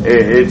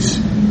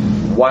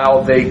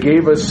 While they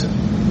gave us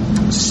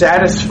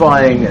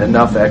satisfying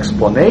enough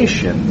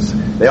explanations,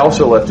 they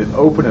also left it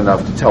open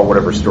enough to tell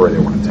whatever story they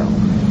want to tell.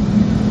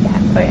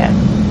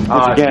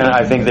 Again,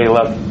 I think they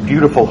left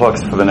beautiful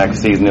hooks for the next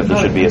season if there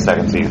should be a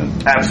second season.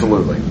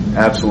 Absolutely.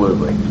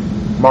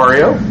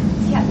 Mario?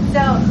 Yeah,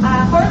 so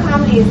horror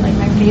comedy is like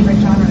my favorite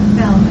genre of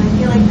film, and I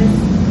feel like this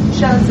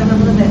shows them a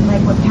little bit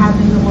like what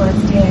Cabin in the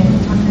Woods did,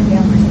 Tucker and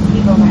Dale vs.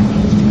 Evil, that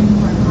mainstream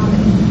horror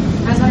comedy.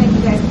 I was wondering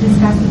if you guys could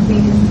discuss if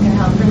maybe this is going to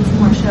help bring some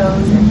more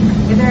shows, and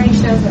if there are any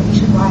shows that we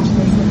should watch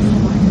that are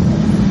similar to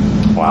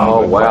this.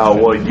 Wow.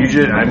 Well,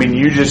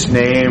 you just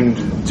named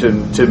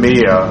to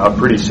me a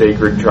pretty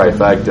sacred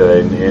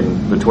trifecta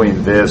in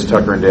between this,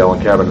 Tucker and Dale,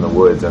 and Cabin in the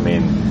Woods. I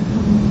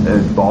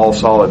mean, all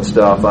solid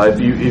stuff.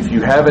 If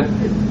you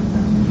haven't,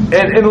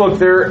 and look,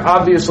 there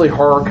obviously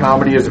horror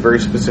comedy is a very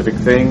specific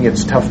thing.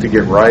 It's tough to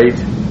get right.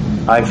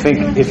 I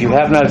think if you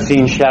have not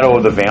seen Shadow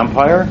of the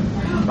Vampire.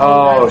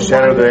 Oh,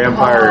 Shadow of the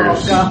Vampire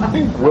is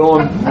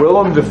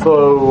Willem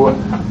Dafoe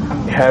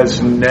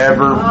has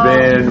never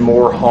been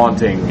more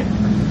haunting.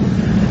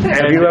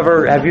 Have you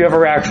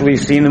ever actually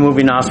seen the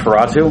movie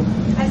Nosferatu?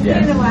 I've seen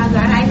it a while ago,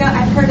 and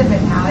I've heard of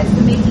it now. It's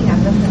the making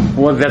of the film.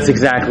 Well, that's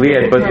exactly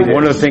it. But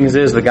one of the things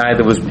is the guy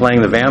that was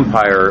playing the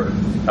vampire,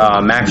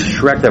 Max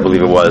Schreck, I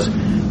believe it was,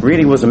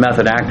 really was a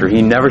method actor.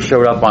 He never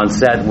showed up on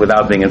set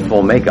without being in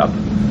full makeup.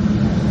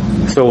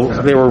 So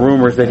there were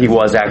rumors that he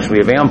was actually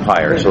a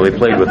vampire, so they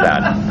played with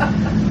that.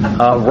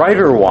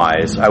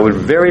 Writer-wise, I would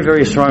very,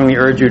 very strongly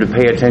urge you to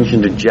pay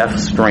attention to Jeff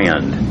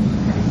Strand.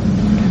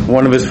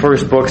 One of his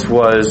first books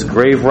was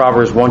Grave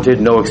Robbers Wanted,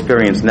 No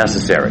Experience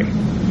Necessary.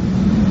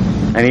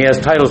 And he has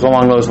titles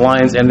along those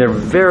lines, and they're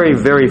very,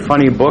 very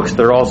funny books.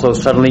 They're also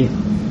suddenly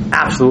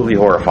absolutely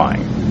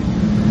horrifying.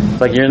 It's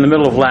like you're in the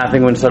middle of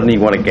laughing when suddenly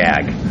you want to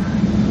gag.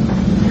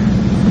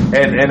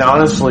 And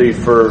honestly,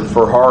 for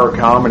horror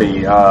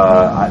comedy,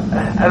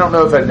 I don't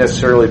know if I'd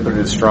necessarily put it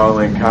as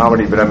strongly in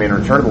comedy, but I mean,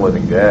 Return of the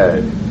Living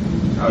Dead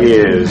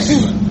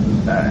is,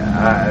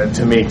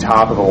 to me,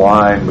 top of the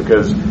line,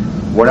 because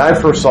when I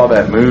first saw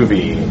that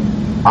movie,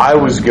 I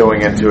was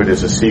going into it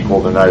as a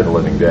sequel to Night of the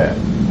Living Dead.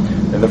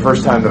 And the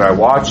first time that I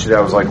watched it,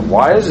 I was like,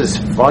 why is this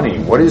funny?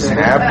 What is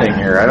happening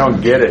here? I don't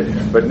get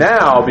it. But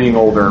now, being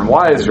older and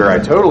wiser, I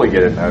totally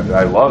get it.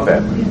 I love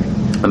that movie.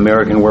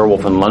 American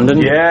Werewolf in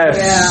London?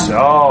 Yes. Yeah.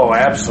 Oh,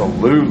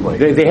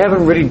 absolutely. They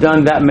haven't really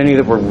done that many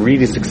that were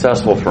really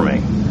successful for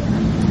me.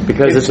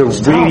 Because it's a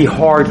really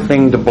hard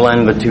thing to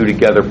blend the two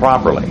together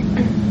properly.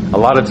 A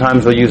lot of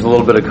times they'll use a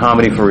little bit of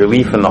comedy for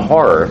relief in the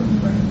horror,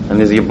 and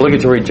there's the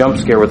obligatory jump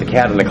scare with the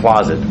cat in the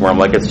closet, where I'm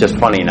like, it's just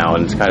funny now,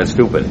 and it's kind of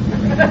stupid.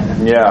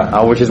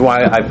 Yeah. Which is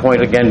why I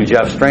point again to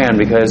Jeff Strand,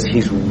 because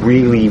he's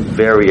really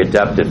very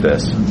adept at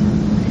this.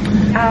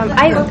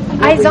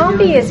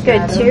 iZombie is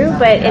good too,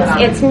 but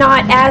it's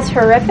not as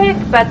horrific,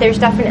 but there's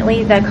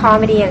definitely the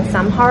comedy and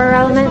some horror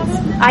elements.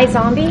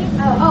 iZombie.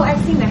 Oh, I've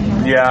seen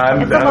that. Yeah,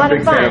 I'm a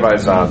big fan of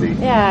iZombie.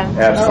 Yeah.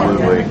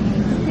 Absolutely.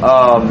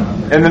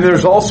 And then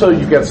there's also,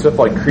 you've got stuff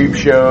like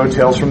Creepshow,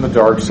 Tales from the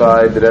Dark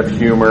Side that have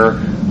humor.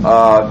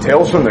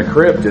 Tales from the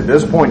Crypt, at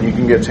this point you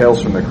can get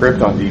Tales from the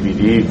Crypt on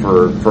DVD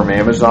from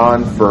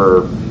Amazon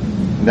for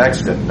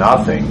next to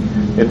nothing,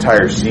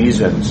 entire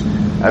seasons.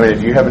 I mean,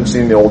 if you haven't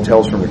seen the old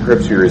Tales from the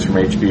Crypt series from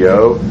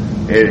HBO,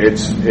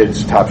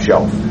 it's top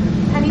shelf.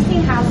 Have you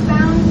seen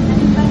Housebound?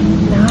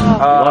 Anybody? No.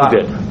 Loved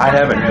it. I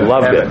haven't.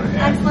 Loved it.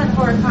 Excellent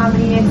horror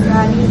comedy. It's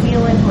New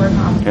Zealand horror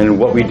comedy. And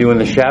What We Do in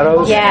the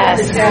Shadows?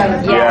 Yes.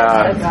 Yes.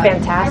 Yeah. It's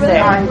fantastic.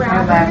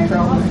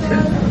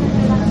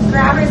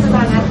 Grabbers is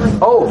on Netflix.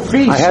 Oh,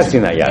 Feast. I haven't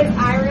seen that yet. It's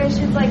Irish.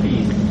 It's like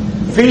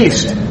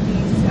Feast.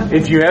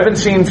 If you haven't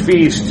seen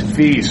Feast,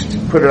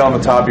 put it on the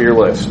top of your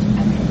list.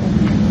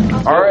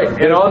 All right,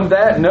 and on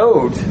that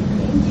note,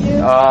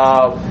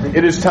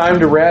 it is time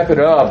to wrap it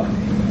up.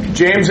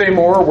 James A.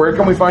 Moore, where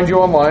can we find you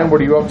online?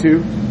 What are you up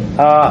to?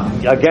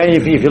 Again,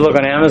 if you look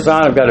on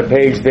Amazon, I've got a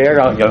page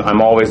there.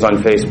 I'm always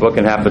on Facebook,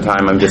 and half the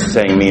time I'm just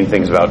saying mean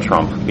things about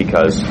Trump,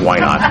 because why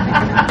not?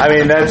 I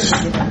mean, that's,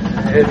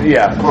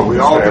 well, we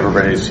all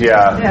everybody's,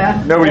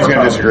 nobody's going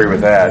to disagree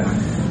with that.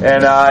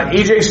 And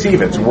E.J.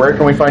 Stevens, where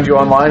can we find you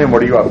online, and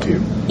what are you up to?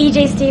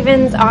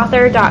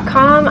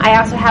 EJStevensAuthor.com. I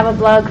also have a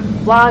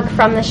blog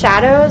From the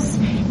Shadows.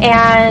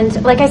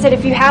 And like I said,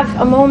 if you have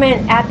a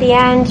moment at the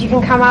end, you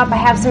can come up. I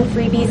have some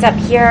freebies up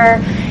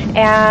here.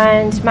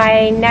 And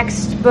my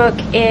next book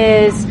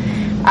is,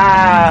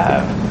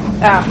 I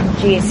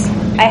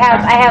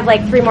have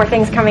like 3 more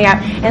things coming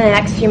up in the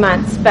next few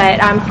months.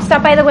 But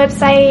stop by the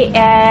website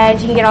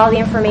and you can get all the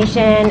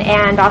information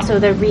and also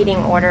the reading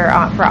order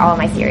for all of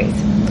my series.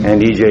 And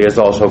EJ is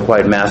also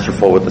quite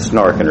masterful with the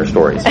snark in her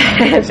stories.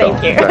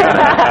 Thank you.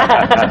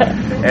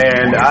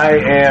 And I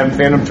am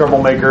Phantom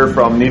Troublemaker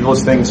from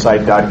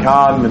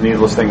NeedlessThingsSite.com, the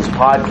Needless Things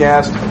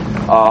podcast.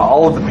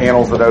 All of the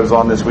panels that I was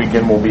on this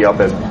weekend will be up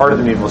as part of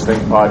the Needless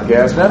Things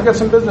podcast. And I've got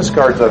some business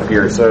cards up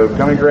here, so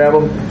come and grab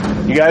them.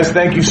 You guys,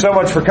 thank you so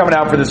much for coming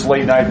out for this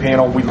late night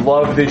panel. We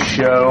love this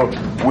show.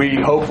 We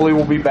hopefully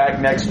will be back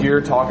next year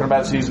talking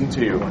about season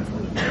 2. Amen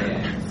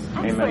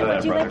to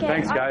that, brother.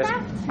 Thanks, guys.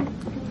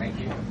 Thank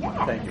you.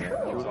 Yeah. Thank you.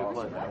 That was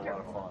awesome. That was a lot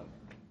of fun.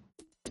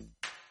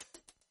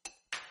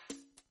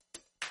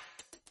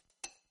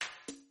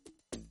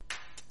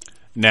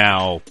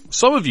 Now,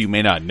 some of you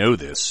may not know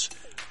this,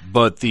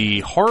 but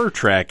the horror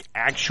track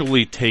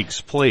actually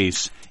takes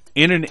place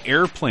in an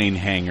airplane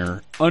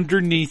hangar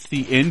underneath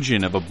the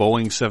engine of a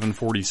Boeing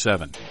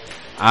 747.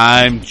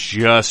 I'm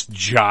just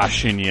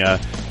joshing you.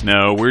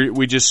 No,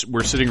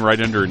 we're sitting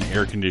right under an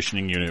air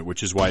conditioning unit,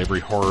 which is why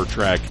every horror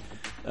track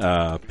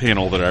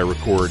panel that I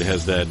record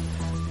has that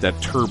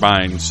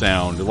turbine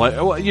sound.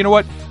 Like, you know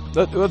what?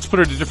 Let's put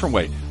it a different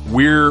way.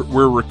 We're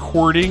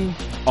recording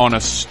on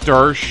a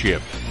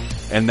starship,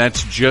 and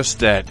that's just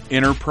that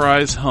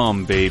Enterprise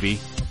hum, baby.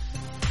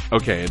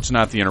 Okay, it's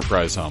not the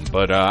Enterprise hum,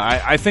 but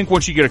I think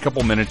once you get a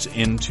couple minutes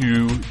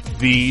into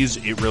these,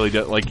 it really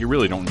does, you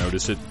really don't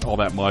notice it all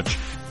that much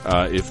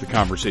if the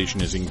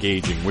conversation is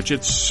engaging, which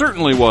it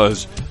certainly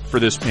was for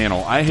this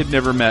panel. I had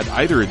never met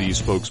either of these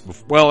folks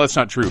before. Well, that's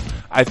not true.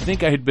 I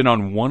think I had been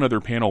on one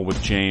other panel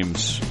with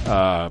James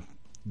that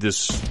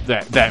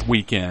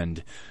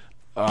weekend,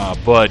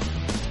 but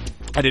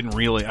I didn't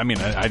really,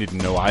 I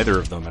didn't know either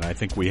of them, and I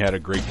think we had a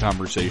great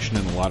conversation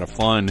and a lot of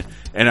fun,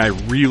 and I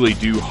really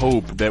do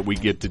hope that we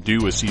get to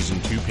do a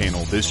season 2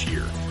 panel this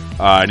year.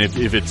 And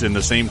if it's in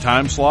the same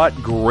time slot,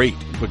 great,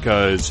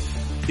 because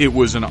it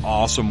was an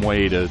awesome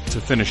way to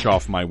finish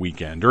off my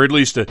weekend, or at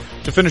least to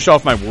finish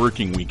off my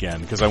working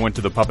weekend, because I went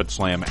to the Puppet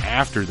Slam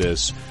after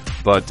this,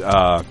 but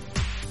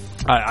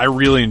I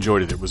really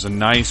enjoyed it. It was a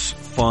nice,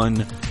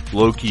 fun,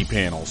 low-key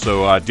panel.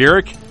 So,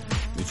 Derek,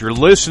 if you're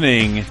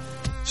listening,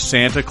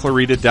 Santa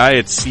Clarita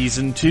Diet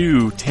Season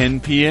 2, 10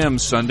 p.m.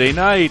 Sunday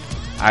night.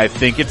 I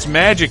think it's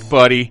magic,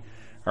 buddy.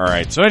 All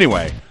right, so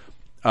anyway,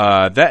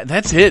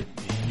 that's it,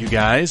 you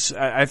guys.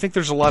 I think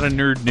there's a lot of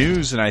nerd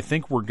news, and I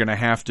think we're going to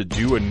have to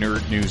do a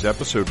nerd news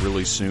episode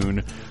really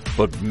soon.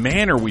 But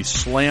man, are we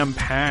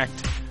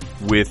slam-packed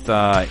with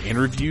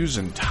interviews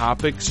and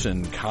topics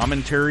and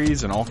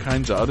commentaries and all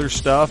kinds of other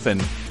stuff,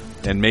 and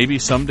maybe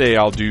someday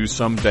I'll do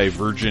some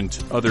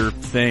divergent other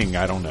thing.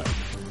 I don't know.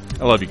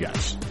 I love you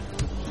guys.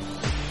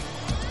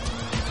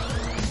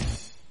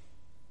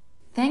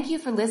 Thank you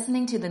for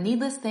listening to the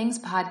Needless Things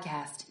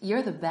podcast.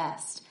 You're the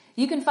best.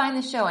 You can find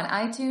the show on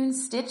iTunes,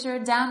 Stitcher,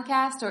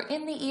 Downcast, or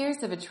in the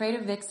ears of a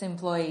Trader Vic's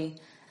employee.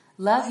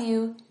 Love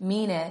you.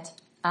 Mean it.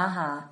 Uh-huh.